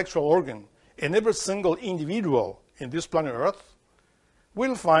Eve, that sexual organ, in every single individual in this planet Earth,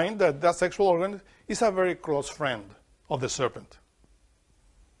 we'll find that that sexual organ is a very close friend of the serpent.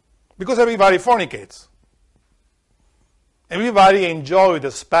 Because everybody fornicates. Everybody enjoys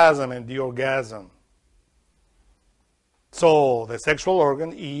the spasm and the orgasm. So the sexual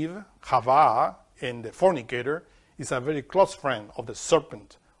organ, Eve, Hava, and the fornicator is a very close friend of the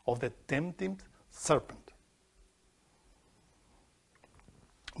serpent, of the tempting serpent.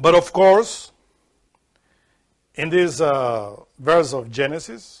 But of course, in this verse of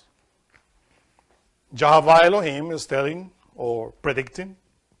Genesis, Jehovah Elohim is telling or predicting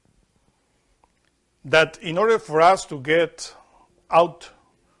that in order for us to get out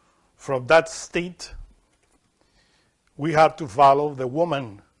from that state, we have to follow the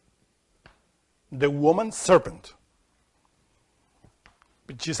woman serpent,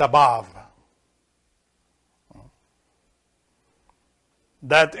 which is above.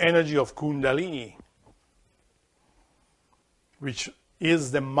 That energy of Kundalini, which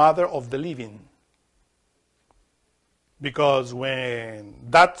is the mother of the living. Because when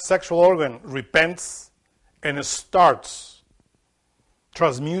that sexual organ repents and starts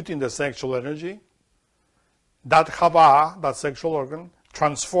transmuting the sexual energy, that Hava, that sexual organ,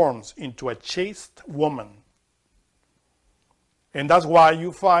 transforms into a chaste woman. And that's why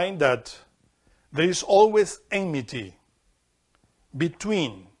you find that there is always enmity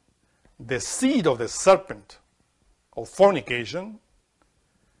between the seed of the serpent of fornication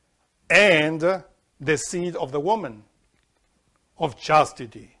and the seed of the woman of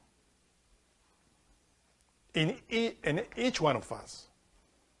chastity in each one of us.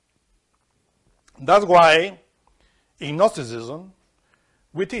 That's why in Gnosticism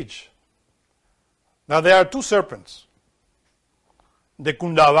we teach that there are two serpents. The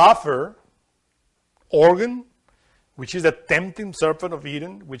Kundalafer organ, which is the tempting serpent of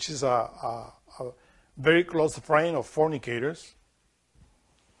Eden, which is a very close friend of fornicators,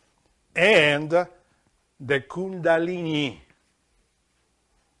 and the Kundalini,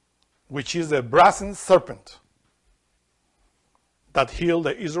 which is the brazen serpent that healed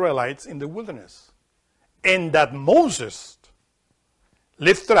the Israelites in the wilderness, and that Moses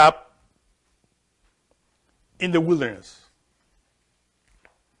lifted up in the wilderness.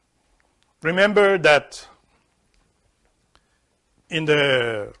 Remember that in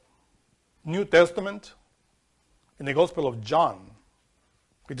the New Testament, in the Gospel of John,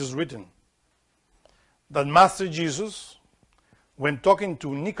 it is written that Master Jesus, when talking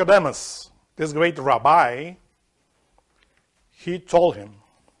to Nicodemus, this great rabbi, he told him,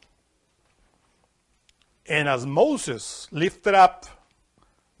 and as Moses lifted up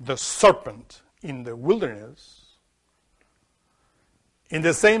the serpent in the wilderness, in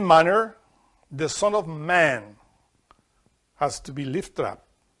the same manner, the Son of Man has to be lifted up.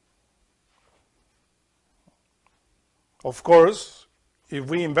 Of course, if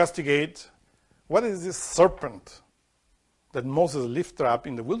we investigate what is this serpent that Moses lifted up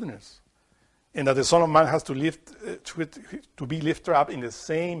in the wilderness, and that the Son of Man has to be lifted up in the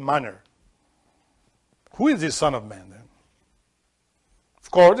same manner, who is this Son of Man then?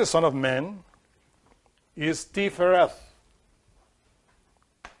 Of course, the Son of Man is Tifereth,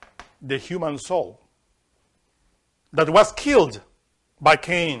 the human soul that was killed by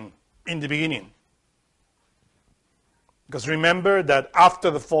Cain in the beginning. Because remember that after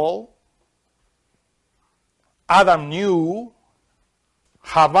the fall, Adam knew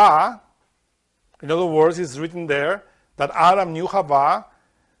Hava. In other words, it's written there that Adam knew Hava,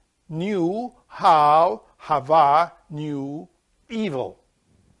 knew how Hava knew evil.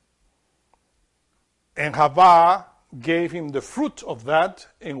 And Hava gave him the fruit of that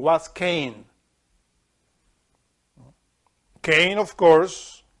and was Cain. Cain, of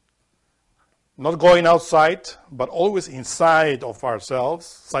course, not going outside, but always inside of ourselves,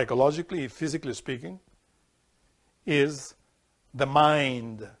 psychologically, physically speaking, is the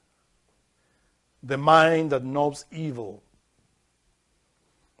mind that knows evil.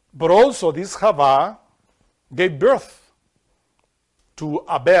 But also this Hava gave birth to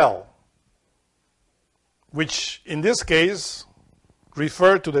Abel, which in this case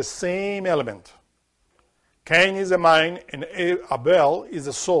referred to the same element. Cain is the mind and Abel is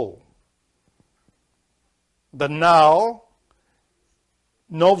the soul that now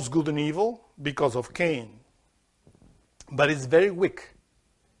knows good and evil because of Cain. But it's very weak.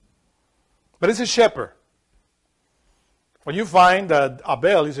 But it's a shepherd. When you find that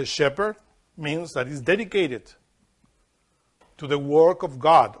Abel is a shepherd, means that he's dedicated to the work of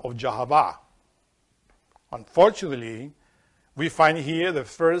God, of Jehovah. Unfortunately, we find here the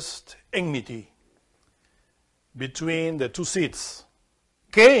first enmity between the two seeds.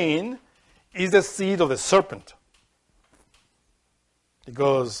 Cain is the seed of the serpent,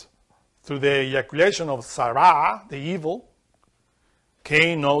 because through the ejaculation of Sarah, the evil,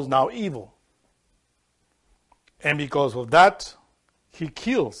 Cain knows now evil. And because of that, he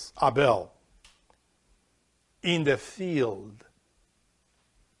kills Abel in the field.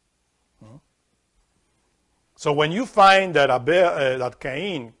 So when you find that that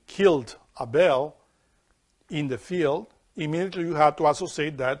Cain killed Abel in the field, immediately you have to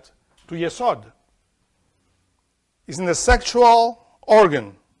associate that to Yesod. It's in the sexual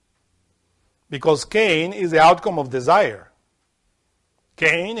organ, because Cain is the outcome of desire.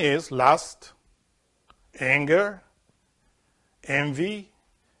 Cain is lust, anger, envy,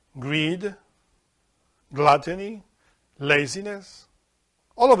 greed, gluttony, laziness,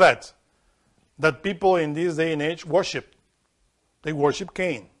 all of that people in this day and age worship. They worship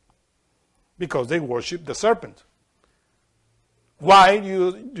Cain because they worship the serpent. Why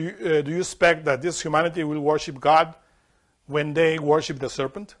do you expect that this humanity will worship God when they worship the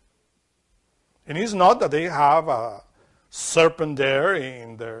serpent? And it's not that they have a serpent there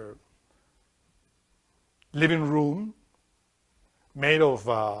in their living room made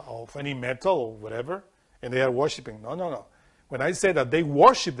of any metal or whatever, and they are worshiping. No. When I say that they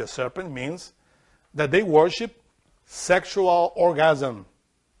worship the serpent, it means that they worship sexual orgasm,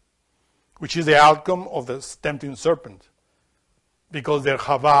 which is the outcome of the tempting serpent, because their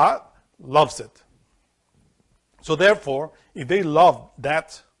Chava loves it. So therefore, if they love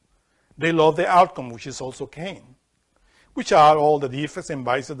that, they love the outcome, which is also Cain, which are all the defects and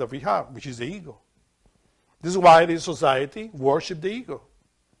vices that we have, which is the ego. This is why this society worship the ego,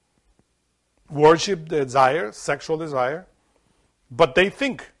 worship the desire, sexual desire, but they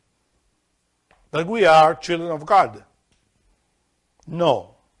think that we are children of God.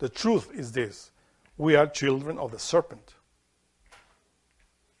 No, the truth is this: we are children of the serpent.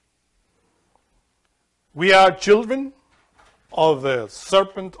 We are children of the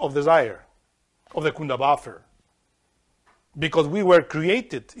serpent of desire, of the Kundabafer, because we were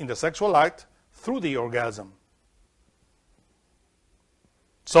created in the sexual act through the orgasm.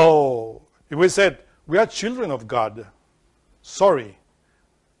 So, if we said, we are children of God, sorry,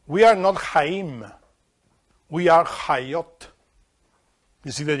 we are not Chaim, we are Hayot.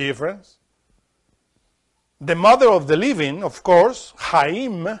 You see the difference? The mother of the living, of course,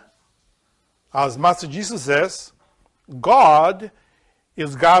 Chaim, as Master Jesus says, God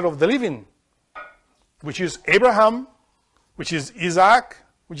is God of the living, which is Abraham, which is Isaac,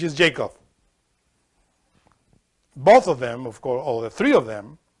 which is Jacob. Both of them, of course, or the three of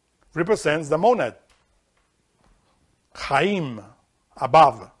them, represents the monad. Chaim,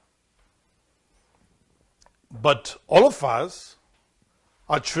 above. But all of us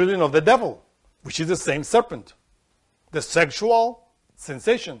are children of the devil, which is the same serpent. The sexual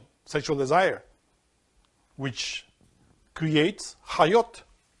sensation, sexual desire, which creates Hayot.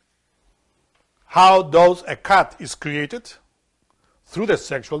 How does a cat is created? Through the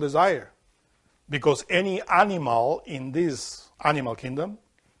sexual desire. Because any animal in this animal kingdom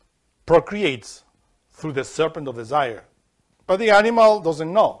procreates through the serpent of desire. But the animal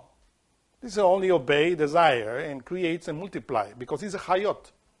doesn't know. This only obeys desire and creates and multiplies because it's a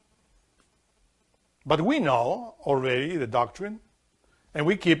Hayot. But we know already the doctrine, and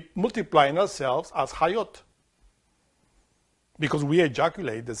we keep multiplying ourselves as Hayot because we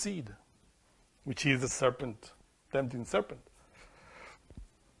ejaculate the seed, which is the serpent, tempting serpent.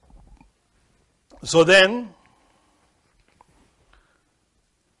 So then,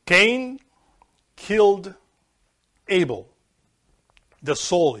 Cain killed Abel, the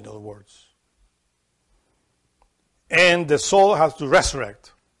soul, in other words. And the soul has to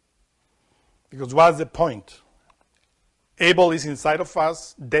resurrect. Because what's the point? Abel is inside of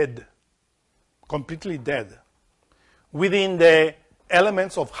us, dead, completely dead, within the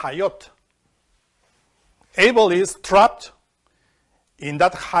elements of Hayot. Abel is trapped in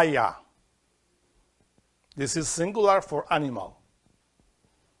that Haya. This is singular for animal,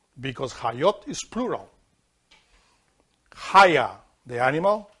 because Hayot is plural. Haya, the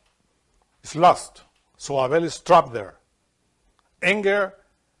animal, is lust, so Abel is trapped there. Anger,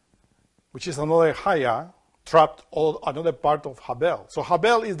 which is another Haya, trapped another part of Habel. So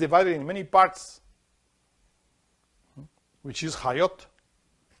Habel is divided in many parts, which is Hayot,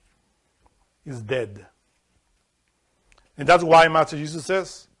 is dead. And that's why Master Jesus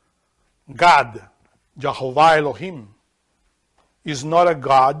says, God, Jehovah Elohim, is not a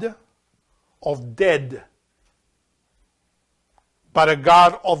God of dead, but a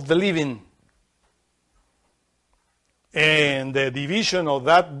God of the living. And the division of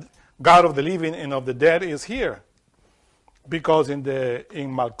that God of the living and of the dead is here. Because in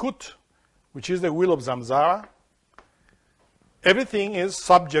Malkut, which is the will of Zamzara, everything is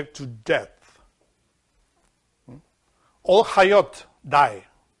subject to death. All Hayot die.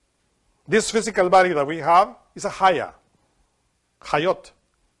 This physical body that we have is a Haya, Hayot.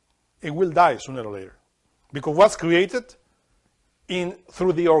 It will die sooner or later. Because what's created?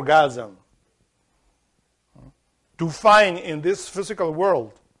 Through the orgasm. To find in this physical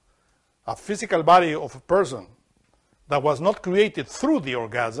world a physical body of a person that was not created through the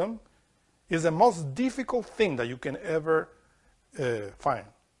orgasm is the most difficult thing that you can ever find.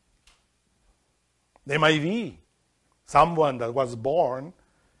 There might be someone that was born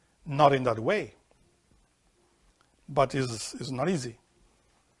not in that way, but it's not easy.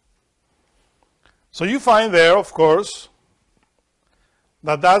 So you find there, of course,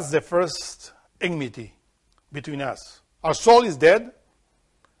 that that's the first enmity between us. Our soul is dead,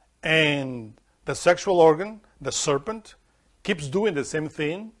 and the sexual organ, the serpent, keeps doing the same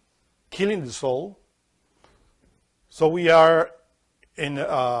thing, killing the soul. So we are in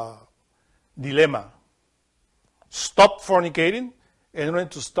a dilemma. Stop fornicating in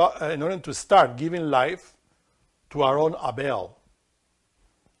order to start giving life to our own Abel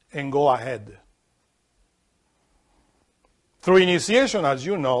and go ahead. Through initiation, as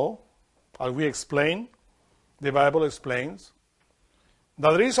you know, as we explain, the Bible explains,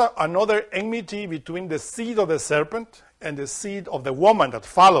 that there is another enmity between the seed of the serpent and the seed of the woman that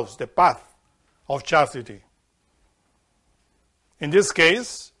follows the path of chastity. In this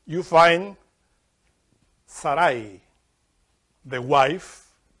case, you find Sarai, the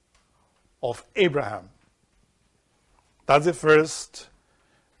wife of Abraham. That's the first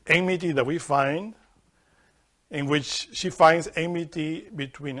enmity that we find, in which she finds enmity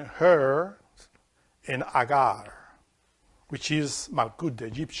between her and Agar, which is Malkut, the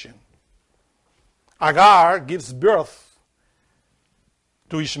Egyptian. Agar gives birth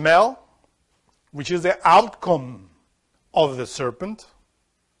to Ishmael, which is the outcome of the serpent,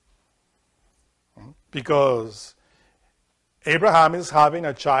 because Abraham is having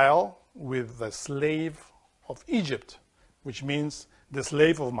a child with the slave of Egypt, which means the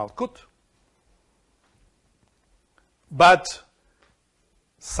slave of Malkut. But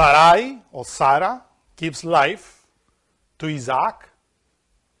Sarai, or Sarah, gives life to Isaac,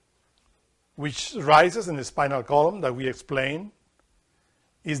 which rises in the spinal column that we explained,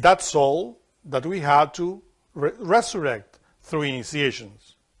 is that soul that we had to resurrect through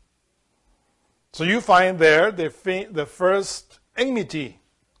initiations. So you find there the first enmity,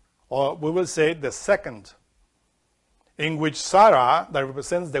 or we will say the second, in which Sarah, that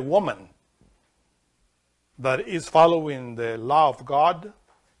represents the woman that is following the law of God,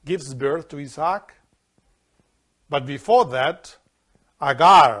 gives birth to Isaac. But before that,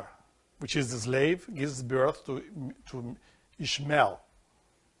 Agar, which is the slave, gives birth to Ishmael.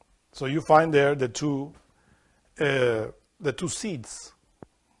 So you find there the two seeds,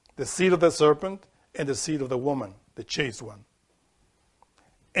 the seed of the serpent and the seed of the woman, the chaste one.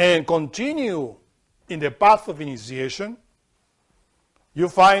 And continue in the path of initiation, you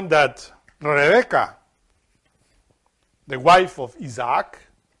find that Rebecca, the wife of Isaac,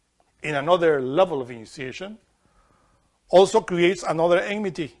 in another level of initiation, also creates another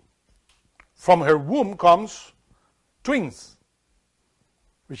enmity. From her womb comes twins,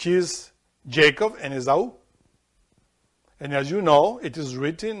 which is Jacob and Esau. And as you know, it is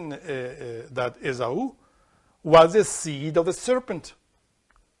written that Esau was the seed of the serpent.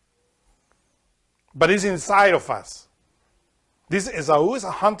 But it's inside of us. This Esau is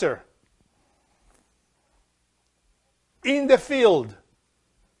a hunter in the field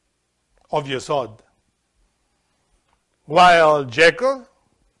of Yesod. While Jacob,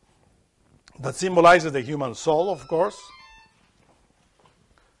 that symbolizes the human soul, of course,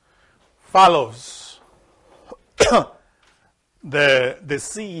 follows the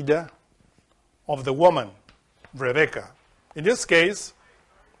seed of the woman, Rebecca. In this case,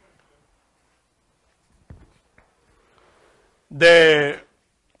 the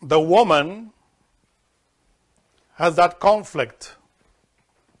woman has that conflict,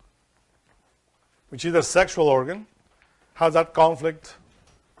 which is the sexual organ, has that conflict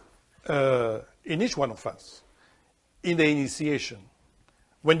in each one of us, in the initiation.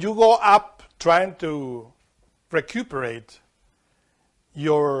 When you go up trying to recuperate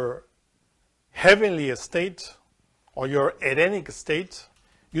your heavenly estate or your Edenic state,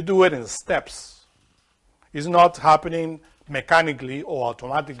 you do it in steps. It's not happening mechanically or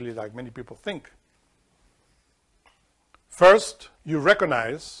automatically like many people think. First, you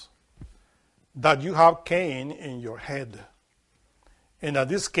recognize that you have Cain in your head, and that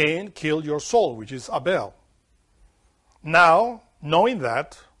this Cain killed your soul, which is Abel. Now, knowing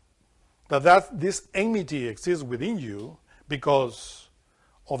that this enmity exists within you because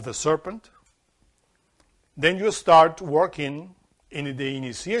of the serpent, then you start working in the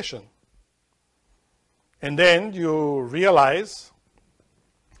initiation. And then you realize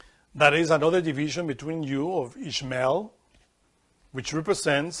there is another division between you of Ishmael, which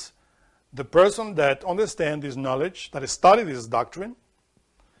represents the person that understands this knowledge, that studies this doctrine,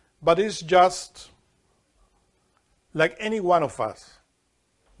 but is just like any one of us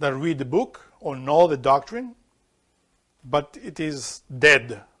that read the book or know the doctrine, but it is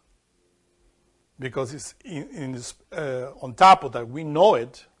dead because it's on top of that. We know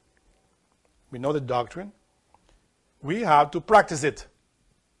it. We know the doctrine. We have to practice it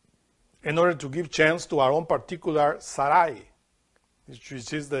in order to give chance to our own particular Sarai,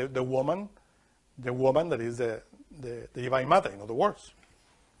 which is the woman that is the divine mother, in other words.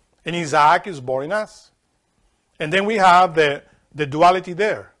 And Isaac is born in us. And then we have the duality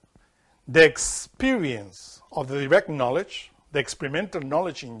there. The experience of the direct knowledge, the experimental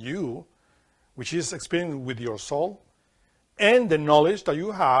knowledge in you, which is experienced with your soul, and the knowledge that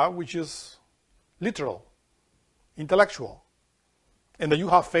you have, which is literal, intellectual, and that you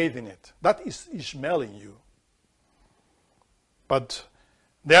have faith in it. That is Ishmael in you. But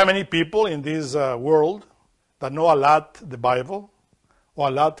there are many people in this world that know a lot the Bible, or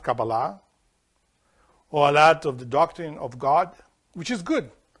a lot Kabbalah, or a lot of the doctrine of God, which is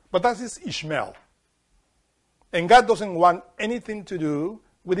good, but that is Ishmael. And God doesn't want anything to do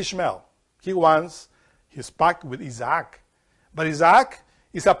with Ishmael. He wants his pact with Isaac. But Isaac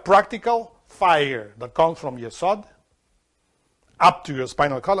is a practical fire that comes from Yesod up to your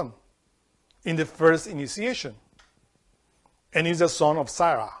spinal column in the first initiation. And he's a son of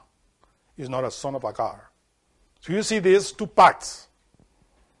Sarah. He's not a son of Agar. So you see these two pacts.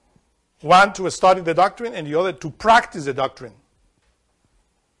 One to study the doctrine and the other to practice the doctrine.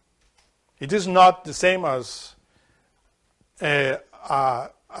 It is not the same as a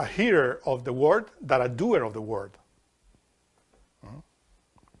hearer of the word than a doer of the word.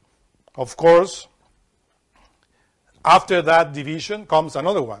 Of course, after that division comes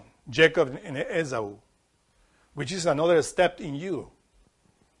another one, Jacob and Esau, which is another step in you,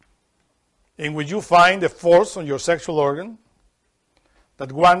 in which you find the force on your sexual organ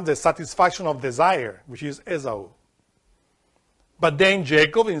that wants the satisfaction of desire, which is Esau. But then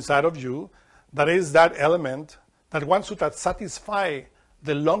Jacob inside of you, that is that element that wants to satisfy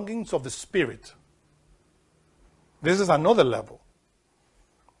the longings of the spirit. This is another level.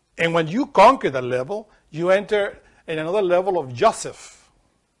 And when you conquer that level, you enter in another level of Joseph,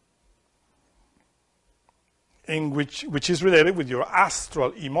 in which is related with your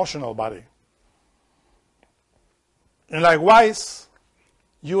astral emotional body. And likewise,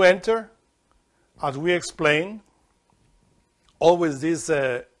 you enter, as we explain, always this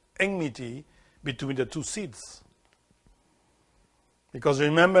enmity between the two seeds. Because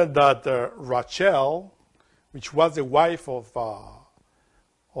remember that Rachel, which was the wife of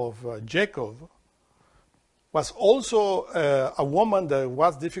Jacob, was also a woman that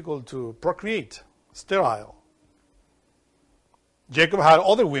was difficult to procreate, sterile. Jacob had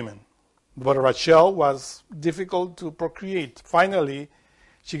other women, but Rachel was difficult to procreate. Finally,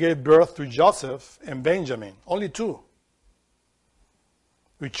 she gave birth to Joseph and Benjamin, only two,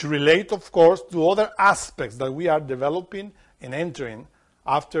 which relate, of course, to other aspects that we are developing and entering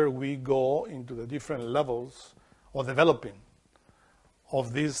after we go into the different levels of developing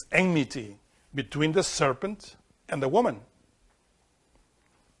of this enmity between the serpent and the woman.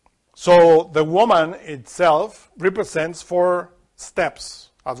 So the woman itself represents 4 steps,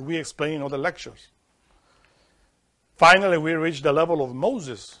 as we explain in other lectures. Finally, we reach the level of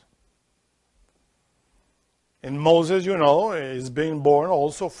Moses. And Moses, you know, is being born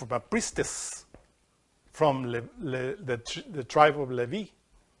also from a priestess from the tribe of Levi,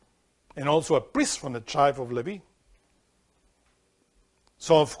 and also a priest from the tribe of Levi.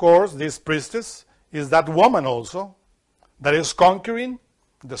 So, of course, this priestess is that woman also that is conquering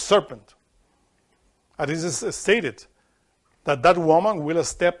the serpent. And it is stated that that woman will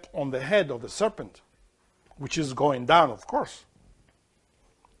step on the head of the serpent, which is going down, of course.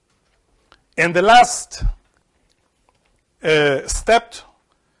 And the last step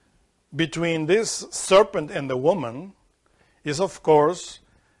between this serpent and the woman is, of course,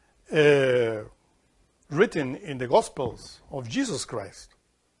 written in the Gospels of Jesus Christ.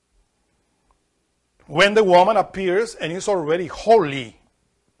 When the woman appears and is already holy.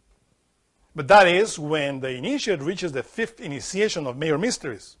 But that is when the initiate reaches the 5th initiation of major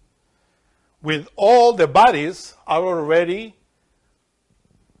mysteries. With all the bodies are already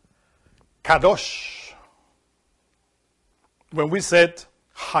kadosh. When we said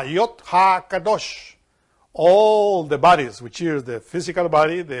Hayot HaKadosh, all the bodies, which is the physical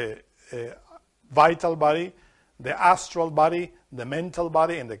body, the vital body, the astral body, the mental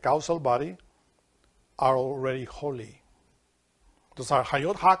body, and the causal body, are already holy. Those are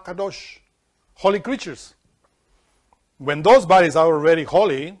Hayot HaKadosh, holy creatures. When those bodies are already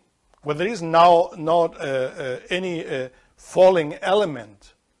holy, when there is now not any falling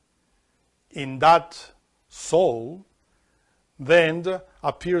element in that soul, then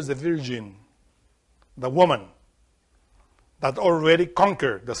appears the virgin, the woman that already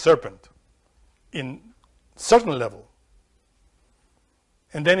conquered the serpent in certain level.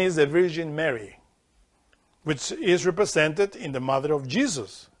 And then is the Virgin Mary, which is represented in the mother of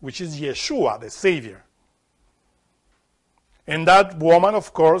Jesus, which is Yeshua, the Savior. And that woman,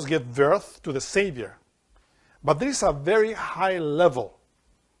 of course, gave birth to the Savior. But there is a very high level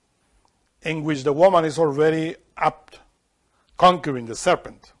in which the woman is already up conquering the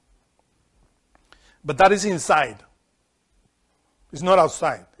serpent. But that is inside. It's not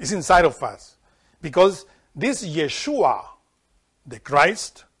outside. It's inside of us. Because this Yeshua, the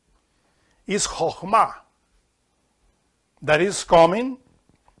Christ, is Chokhmah, that is coming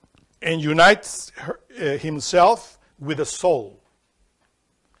and unites himself with the soul,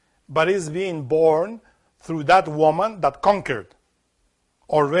 but is being born through that woman that conquered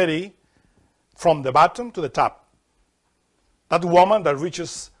already from the bottom to the top. That woman that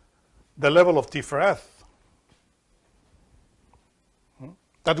reaches the level of Tifereth.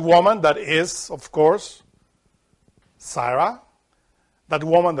 That woman that is, of course, Sarah. That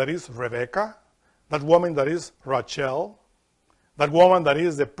woman that is Rebecca. That woman that is Rachel. That woman that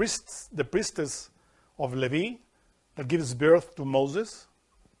is the priestess of Levi, that gives birth to Moses.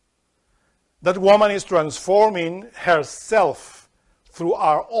 That woman is transforming herself through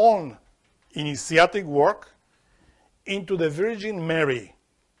our own initiatic work into the Virgin Mary.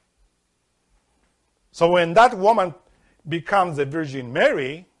 So when that woman becomes the Virgin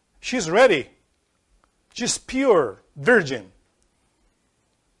Mary, she's ready. She's pure virgin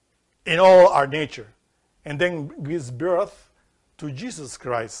in all our nature. And then gives birth to Jesus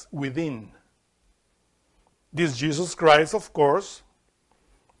Christ within. This Jesus Christ, of course,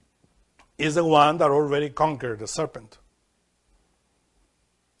 is the one that already conquered the serpent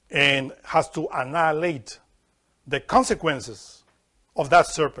and has to annihilate the consequences of that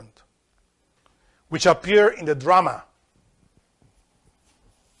serpent, which appear in the drama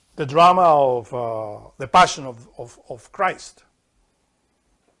of the passion of Christ.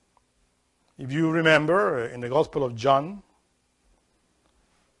 If you remember, in the Gospel of John,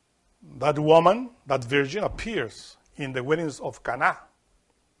 that woman, that virgin, appears in the weddings of Cana.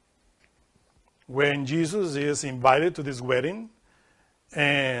 When Jesus is invited to this wedding,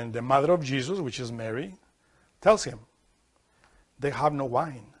 and the mother of Jesus, which is Mary, tells him, they have no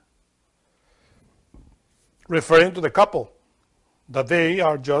wine. Referring to the couple, that they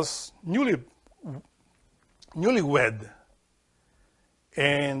are just newlywed,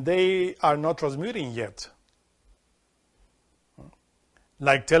 and they are not transmuting yet.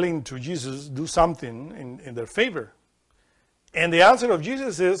 Like telling to Jesus, do something in their favor. And the answer of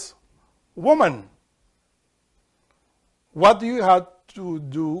Jesus is, woman, what do you have to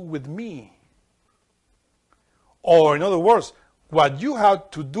do with me? Or in other words, what you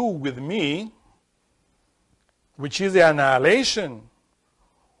have to do with me, which is the annihilation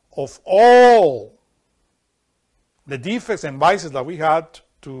of all the defects and vices that we had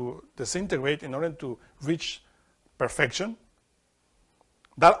to disintegrate in order to reach perfection,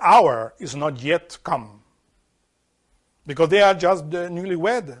 that hour is not yet come. Because they are just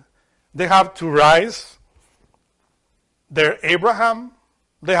newlywed. They have to raise their Abraham,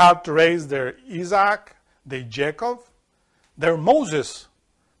 they have to raise their Isaac, their Jacob, their Moses.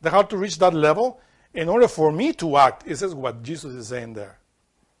 They have to reach that level in order for me to act. This is what Jesus is saying there.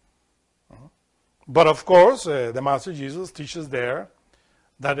 But of course, the Master Jesus teaches there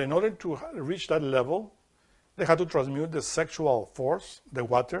that in order to reach that level, they had to transmute the sexual force, the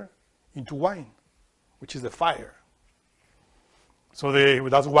water, into wine, which is the fire. So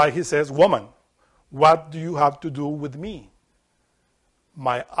that's why he says, woman, what do you have to do with me?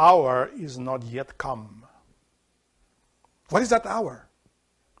 My hour is not yet come. What is that hour?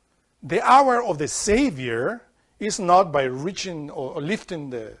 The hour of the Savior is not by reaching or lifting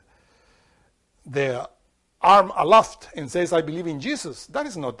the arm aloft and says, I believe in Jesus. That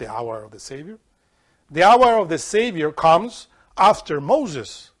is not the hour of the Savior. The hour of the Savior comes after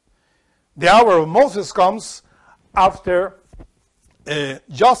Moses. The hour of Moses comes after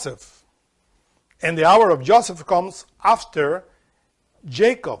Joseph. And the hour of Joseph comes after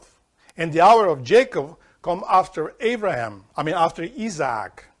Jacob. And the hour of Jacob comes after after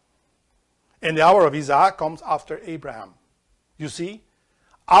Isaac. And the hour of Isaac comes after Abraham. You see,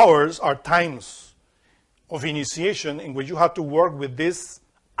 hours are times of initiation in which you have to work with these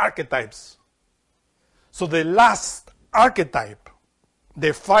archetypes. So the last archetype,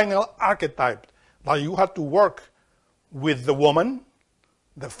 the final archetype that you have to work with the woman,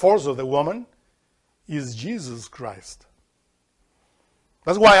 the force of the woman, is Jesus Christ.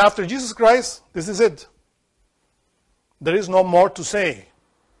 That's why after Jesus Christ, this is it. there is no more to say,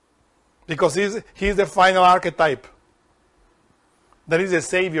 because he's the final archetype. That is a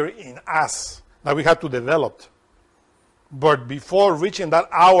Savior in us that we have to develop. But before reaching that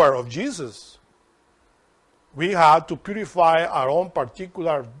hour of Jesus, we have to purify our own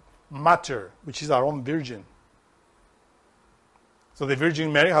particular matter, which is our own virgin. So the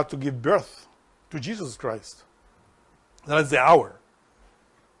Virgin Mary had to give birth to Jesus Christ. That is the hour,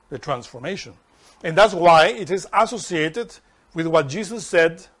 the transformation. And that's why it is associated with what Jesus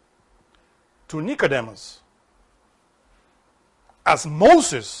said to Nicodemus. As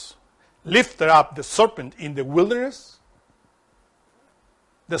Moses lifted up the serpent in the wilderness,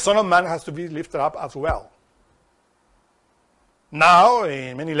 the Son of Man has to be lifted up as well. Now,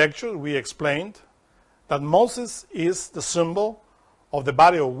 in many lectures, we explained that Moses is the symbol of the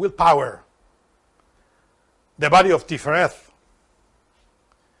body of willpower, the body of Tifereth.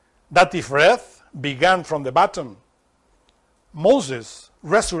 That Tifereth began from the bottom. Moses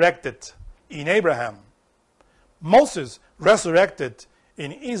resurrected in Abraham. Moses resurrected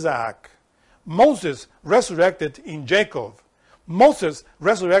in Isaac. Moses resurrected in Jacob. Moses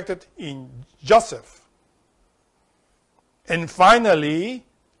resurrected in Joseph. And finally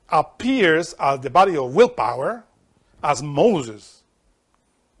appears as the body of willpower as Moses.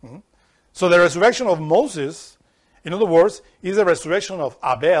 So the resurrection of Moses, in other words, is the resurrection of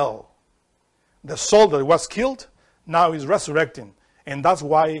Abel. The soul that was killed now is resurrecting. And that's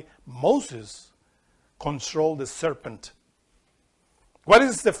why Moses controlled the serpent. What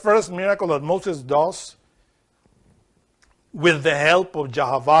is the first miracle that Moses does with the help of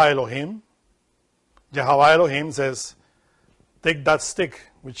Jehovah Elohim? Jehovah Elohim says, take that stick,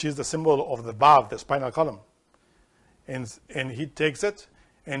 which is the symbol of the Vav, the spinal column. And he takes it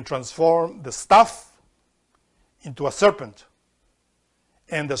and transforms the staff into a serpent.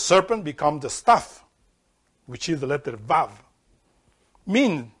 And the serpent becomes the staff, which is the letter Vav.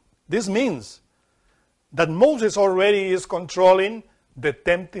 This means that Moses already is controlling the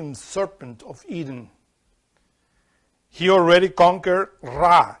tempting serpent of Eden. He already conquered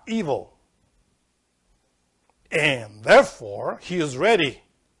Ra, evil. And therefore, he is ready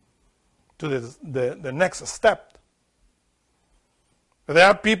to the next step. There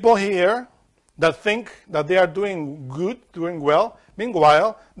are people here that think that they are doing good, doing well.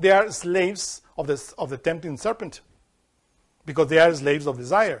 Meanwhile, they are slaves of the tempting serpent, because they are slaves of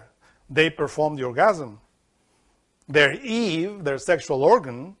desire. They perform the orgasm. Their Eve, their sexual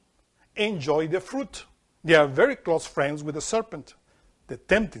organ, enjoy the fruit. They are very close friends with the serpent, the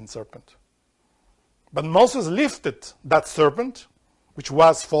tempting serpent. But Moses lifted that serpent, which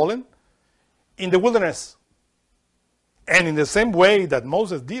was fallen, in the wilderness. And in the same way that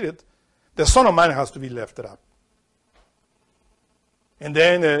Moses did it, the Son of Man has to be lifted up. And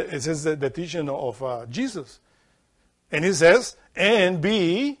then it says the teaching of Jesus. And he says, and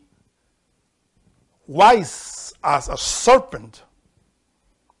be wise as a serpent.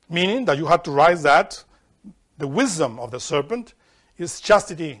 Meaning that you have to rise that the wisdom of the serpent is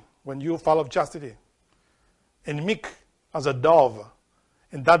chastity, when you follow chastity. And meek as a dove.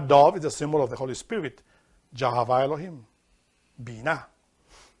 And that dove is a symbol of the Holy Spirit, Jehovah Elohim, Binah.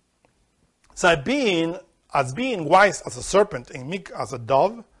 So being wise as a serpent and meek as a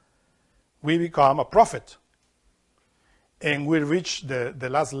dove, we become a prophet. And we reach the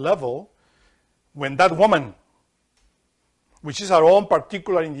last level when that woman, which is our own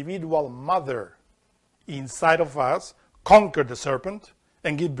particular individual mother inside of us, conquered the serpent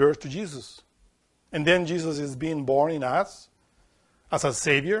and give birth to Jesus. And then Jesus is being born in us as a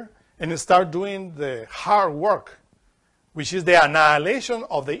Savior, and start doing the hard work, which is the annihilation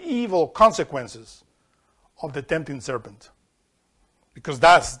of the evil consequences of the tempting serpent. Because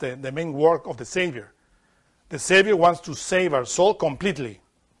that's the main work of the Savior. The Savior wants to save our soul completely.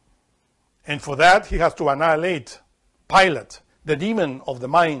 And for that, he has to annihilate Pilate, the demon of the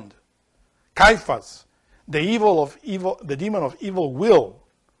mind, Caiaphas, the demon of evil will,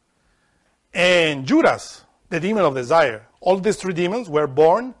 and Judas, the demon of desire. All these three demons were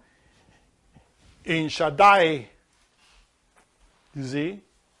born in Shaddai. You see?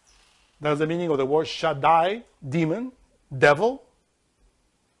 That's the meaning of the word Shaddai, demon, devil.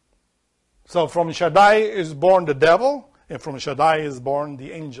 So from Shaddai is born the devil, and from Shaddai is born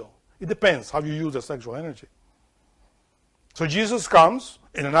the angel. It depends how you use the sexual energy. So Jesus comes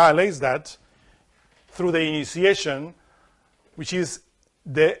and annihilates that through the initiation, which is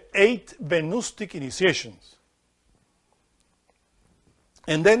the 8 Gnostic initiations.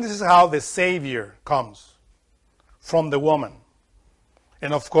 And then this is how the Savior comes from the woman.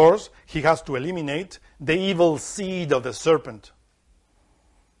 And of course, he has to eliminate the evil seed of the serpent.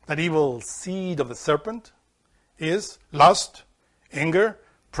 That evil seed of the serpent is lust, anger,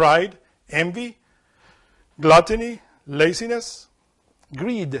 pride, envy, gluttony, laziness,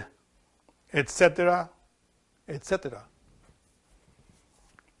 greed, etc., etc.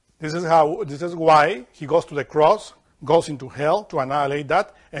 This is why he goes to the cross, goes into hell to annihilate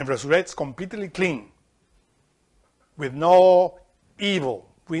that, and resurrects completely clean, with no evil,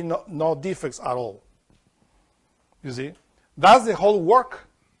 with no defects at all. You see? That's the whole work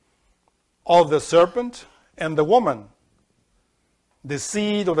of the serpent and the woman. The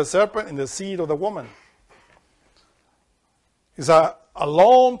seed of the serpent and the seed of the woman. It's a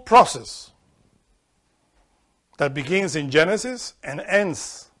long process that begins in Genesis and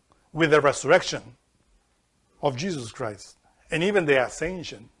ends with the resurrection of Jesus Christ and even the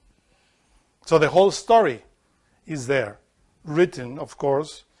ascension. So the whole story is there, written, of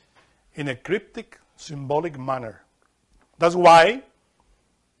course, in a cryptic, symbolic manner. That's why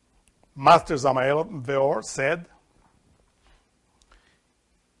Master Samael Veor said,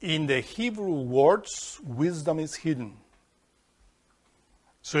 in the Hebrew words, wisdom is hidden.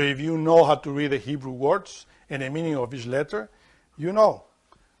 So if you know how to read the Hebrew words and the meaning of each letter, you know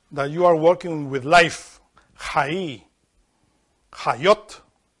that you are working with life, Chai, Hayot,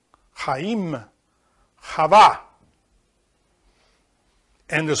 Chaim, Hava,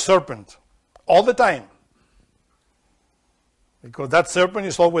 and the serpent, all the time. Because that serpent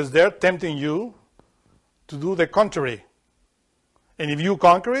is always there tempting you to do the contrary. And if you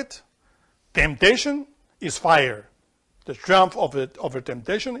conquer it, temptation is fire. The triumph of the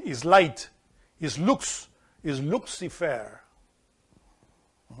temptation is light, is lux, is Lucifer.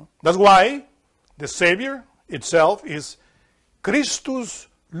 That's why the Savior itself is Christus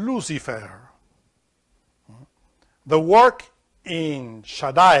Lucifer. The work in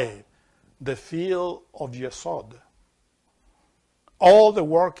Shaddai, the field of Yesod. All the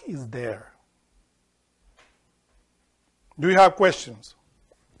work is there. Do you have questions?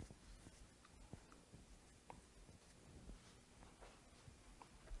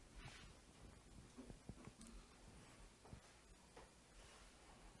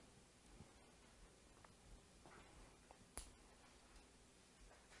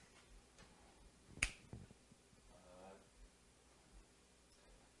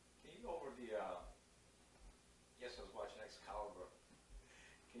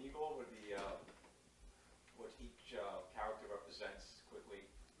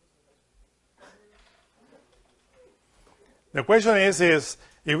 The question is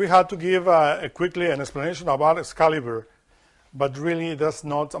if we had to give quickly an explanation about Excalibur, but really that's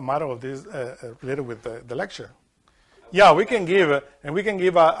not a matter of this related with the lecture. Yeah, we can give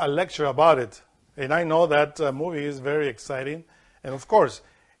a lecture about it, and I know that movie is very exciting, and of course,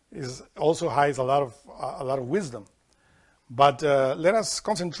 it also hides a lot of wisdom. But let us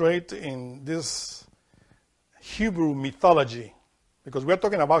concentrate in this Hebrew mythology, because we're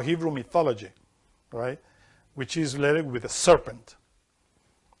talking about Hebrew mythology, right? Which is related with the serpent.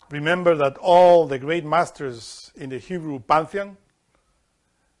 Remember that all the great masters in the Hebrew pantheon,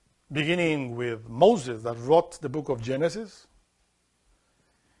 beginning with Moses that wrote the book of Genesis,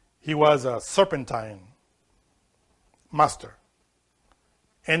 he was a serpentine master.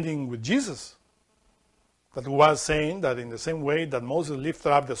 Ending with Jesus, that was saying that in the same way that Moses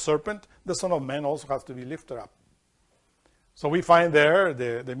lifted up the serpent, the Son of Man also has to be lifted up. So we find there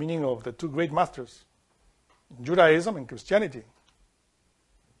the meaning of the two great masters, Judaism and Christianity.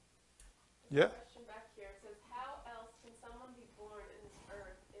 Yeah? Question back here. It says, how else can someone be born in this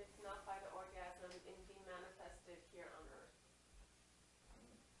earth if not by the orgasm and be manifested here on earth?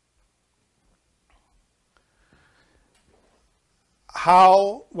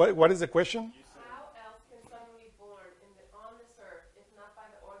 How, what is the question? How else can someone be born on this earth if not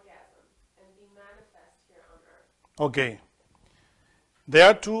by the orgasm and be manifest here on earth? Okay. There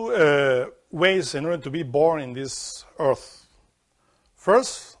are two ways in order to be born in this earth.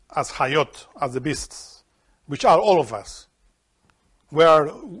 First, as Hayot, as the beasts, which are all of us. We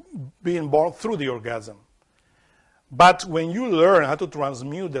are being born through the orgasm. But when you learn how to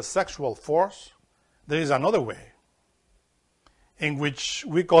transmute the sexual force, there is another way, in which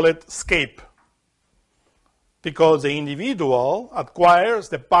we call it escape. Because the individual acquires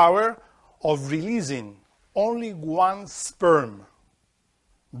the power of releasing only one sperm,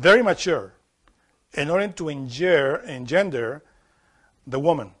 very mature, in order to engender the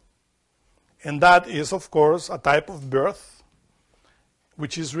woman. And that is, of course, a type of birth,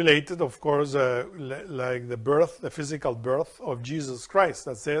 which is related, of course, like the birth, the physical birth of Jesus Christ,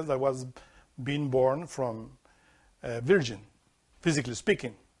 that says that was being born from a virgin, physically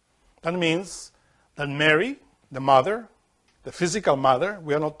speaking. That means that Mary, the mother, the physical mother,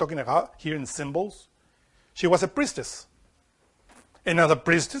 we are not talking about here in symbols, She was a priestess. And as a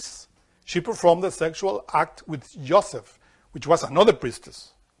priestess, she performed the sexual act with Joseph, which was another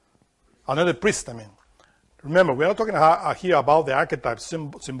priestess. Another priest, I mean. Remember, we are not talking here about the archetypes,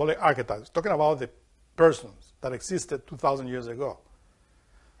 symbolic archetypes. We're talking about the persons that existed 2,000 years ago.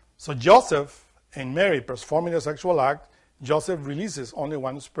 So Joseph and Mary performing the sexual act, Joseph releases only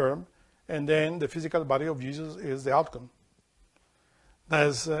one sperm, and then the physical body of Jesus is the outcome. That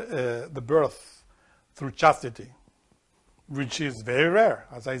is the birth through chastity, which is very rare,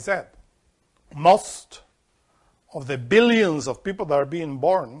 as I said. Most of the billions of people that are being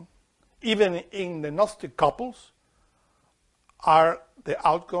born, even in the Gnostic couples, are the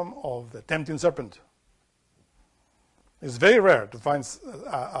outcome of the tempting serpent. It's very rare to find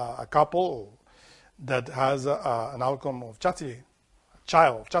a couple that has an outcome of chastity, a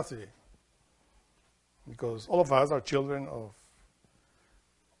child of chastity. Because all of us are children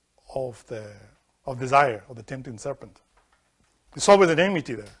of desire, of the tempting serpent. There's always an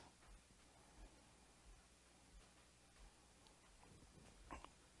enmity there.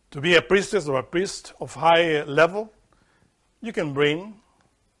 To be a priestess or a priest of high level, you can bring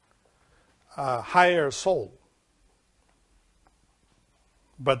a higher soul.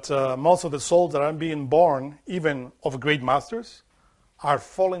 But most of the souls that are being born, even of great masters, are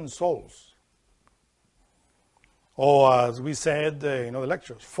fallen souls. Or as we said in other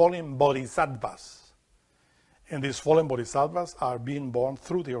lectures, fallen bodhisattvas. And these fallen bodhisattvas are being born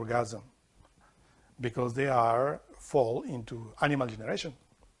through the orgasm because they fall into animal generation.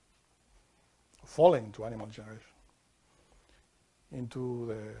 Falling into animal generation, into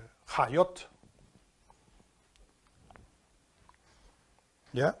the Hayot.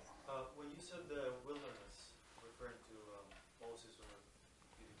 Yeah? When you said the wilderness, referring to Moses or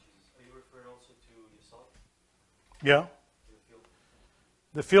Jesus, are you referring also to Yesod? Yeah.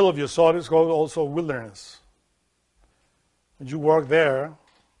 The field of Yesod is called also wilderness. And you work there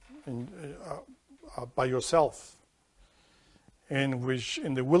by yourself. In which,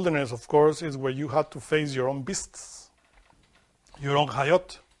 in the wilderness, of course, is where you have to face your own beasts, your own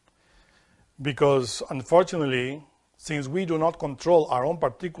hayot. Because, unfortunately, since we do not control our own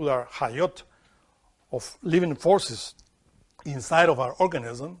particular hayot of living forces inside of our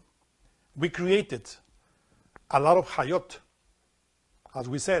organism, we created a lot of hayot. As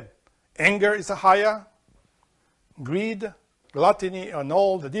we said, anger is a haya, greed, gluttony, and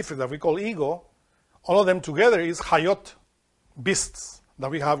all the defects that we call ego, all of them together is hayot. Beasts that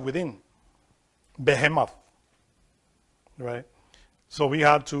we have within, behemoth, right? So we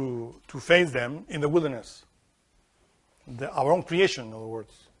had to face them in the wilderness, our own creation, in other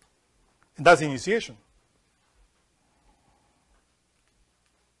words. And that's initiation.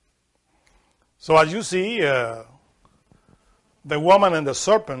 So as you see, the woman and the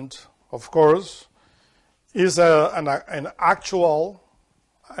serpent, of course, is an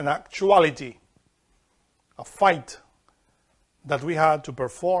actuality, a fight that we had to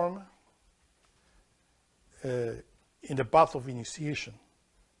perform in the path of initiation.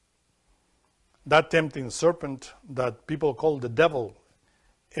 That tempting serpent that people call the devil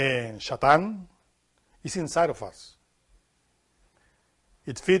and Shatan is inside of us.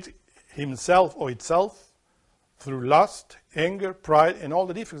 It feeds himself or itself through lust, anger, pride, and all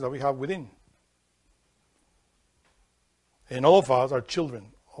the defects that we have within. And all of us are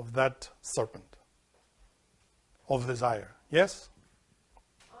children of that serpent, of desire. Yes?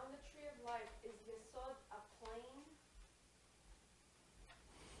 On the tree of life, is Yesod a plane?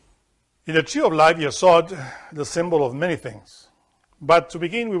 In the tree of life, Yesod, the symbol of many things. But to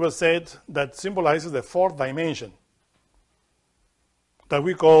begin, we will say that symbolizes the fourth dimension that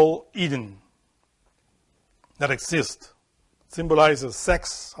we call Eden, that exists. Symbolizes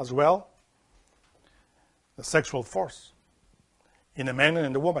sex as well, the sexual force in a man and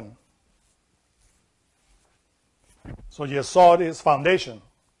in the woman. So Yesod is foundation,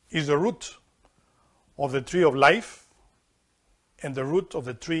 is the root of the tree of life and the root of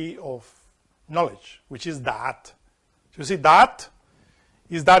the tree of knowledge, which is Da'at. So you see, Da'at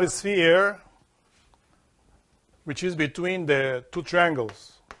is that sphere which is between the two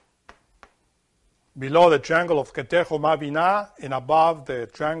triangles. Below the triangle of Keter, Choma, Binah, and above the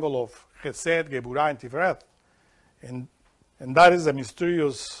triangle of Chesed, Geburah, and Tiferet. And that is a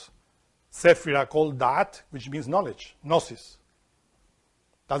mysterious Sephira called Da'at, which means knowledge, Gnosis.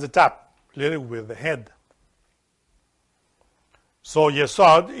 That's the tap, related with the head. So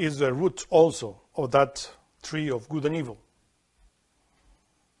Yesod is the root also of that tree of good and evil,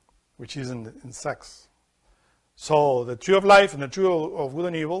 which is in sex. So the tree of life and the tree of good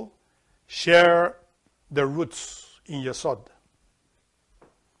and evil share the roots in Yesod.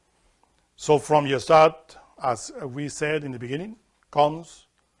 So from Yesod, as we said in the beginning, comes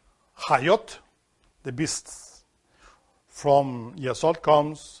Hayot, the beasts. From Yesod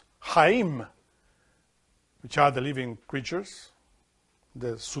comes Haim, which are the living creatures,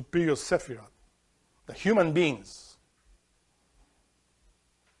 the superior Sephirah, the human beings.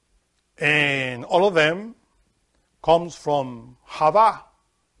 And all of them comes from Hava,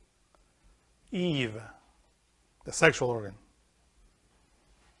 Eve, the sexual organ.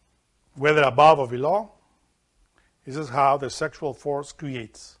 Whether above or below, this is how the sexual force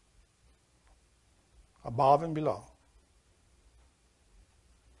creates. Above and below.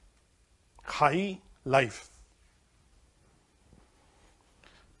 Chai, life.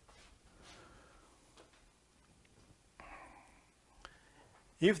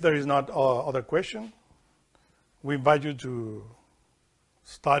 If there is not other question, we invite you to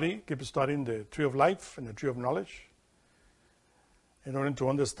study, keep studying the tree of life and the tree of knowledge in order to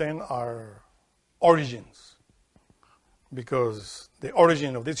understand our origins. Because the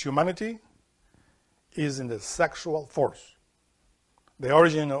origin of this humanity is in the sexual force. The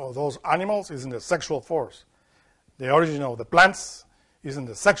origin of those animals is in the sexual force. The origin of the plants is in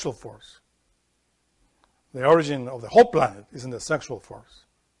the sexual force. The origin of the whole planet is in the sexual force.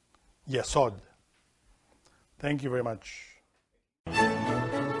 Yesod. Thank you very much.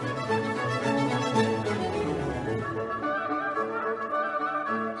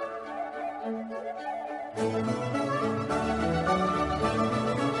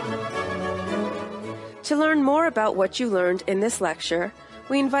 To learn more about what you learned in this lecture,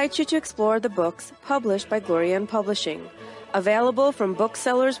 we invite you to explore the books published by Glorian Publishing, available from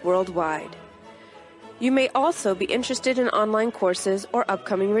booksellers worldwide. You may also be interested in online courses or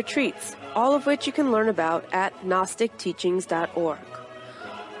upcoming retreats, all of which you can learn about at GnosticTeachings.org.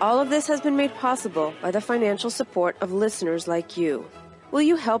 All of this has been made possible by the financial support of listeners like you. Will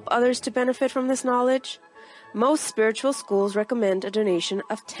you help others to benefit from this knowledge? Most spiritual schools recommend a donation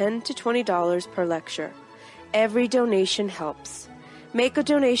of $10 to $20 per lecture. Every donation helps. Make a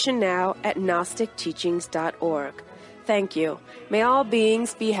donation now at GnosticTeachings.org. Thank you. May all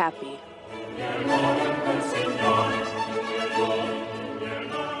beings be happy.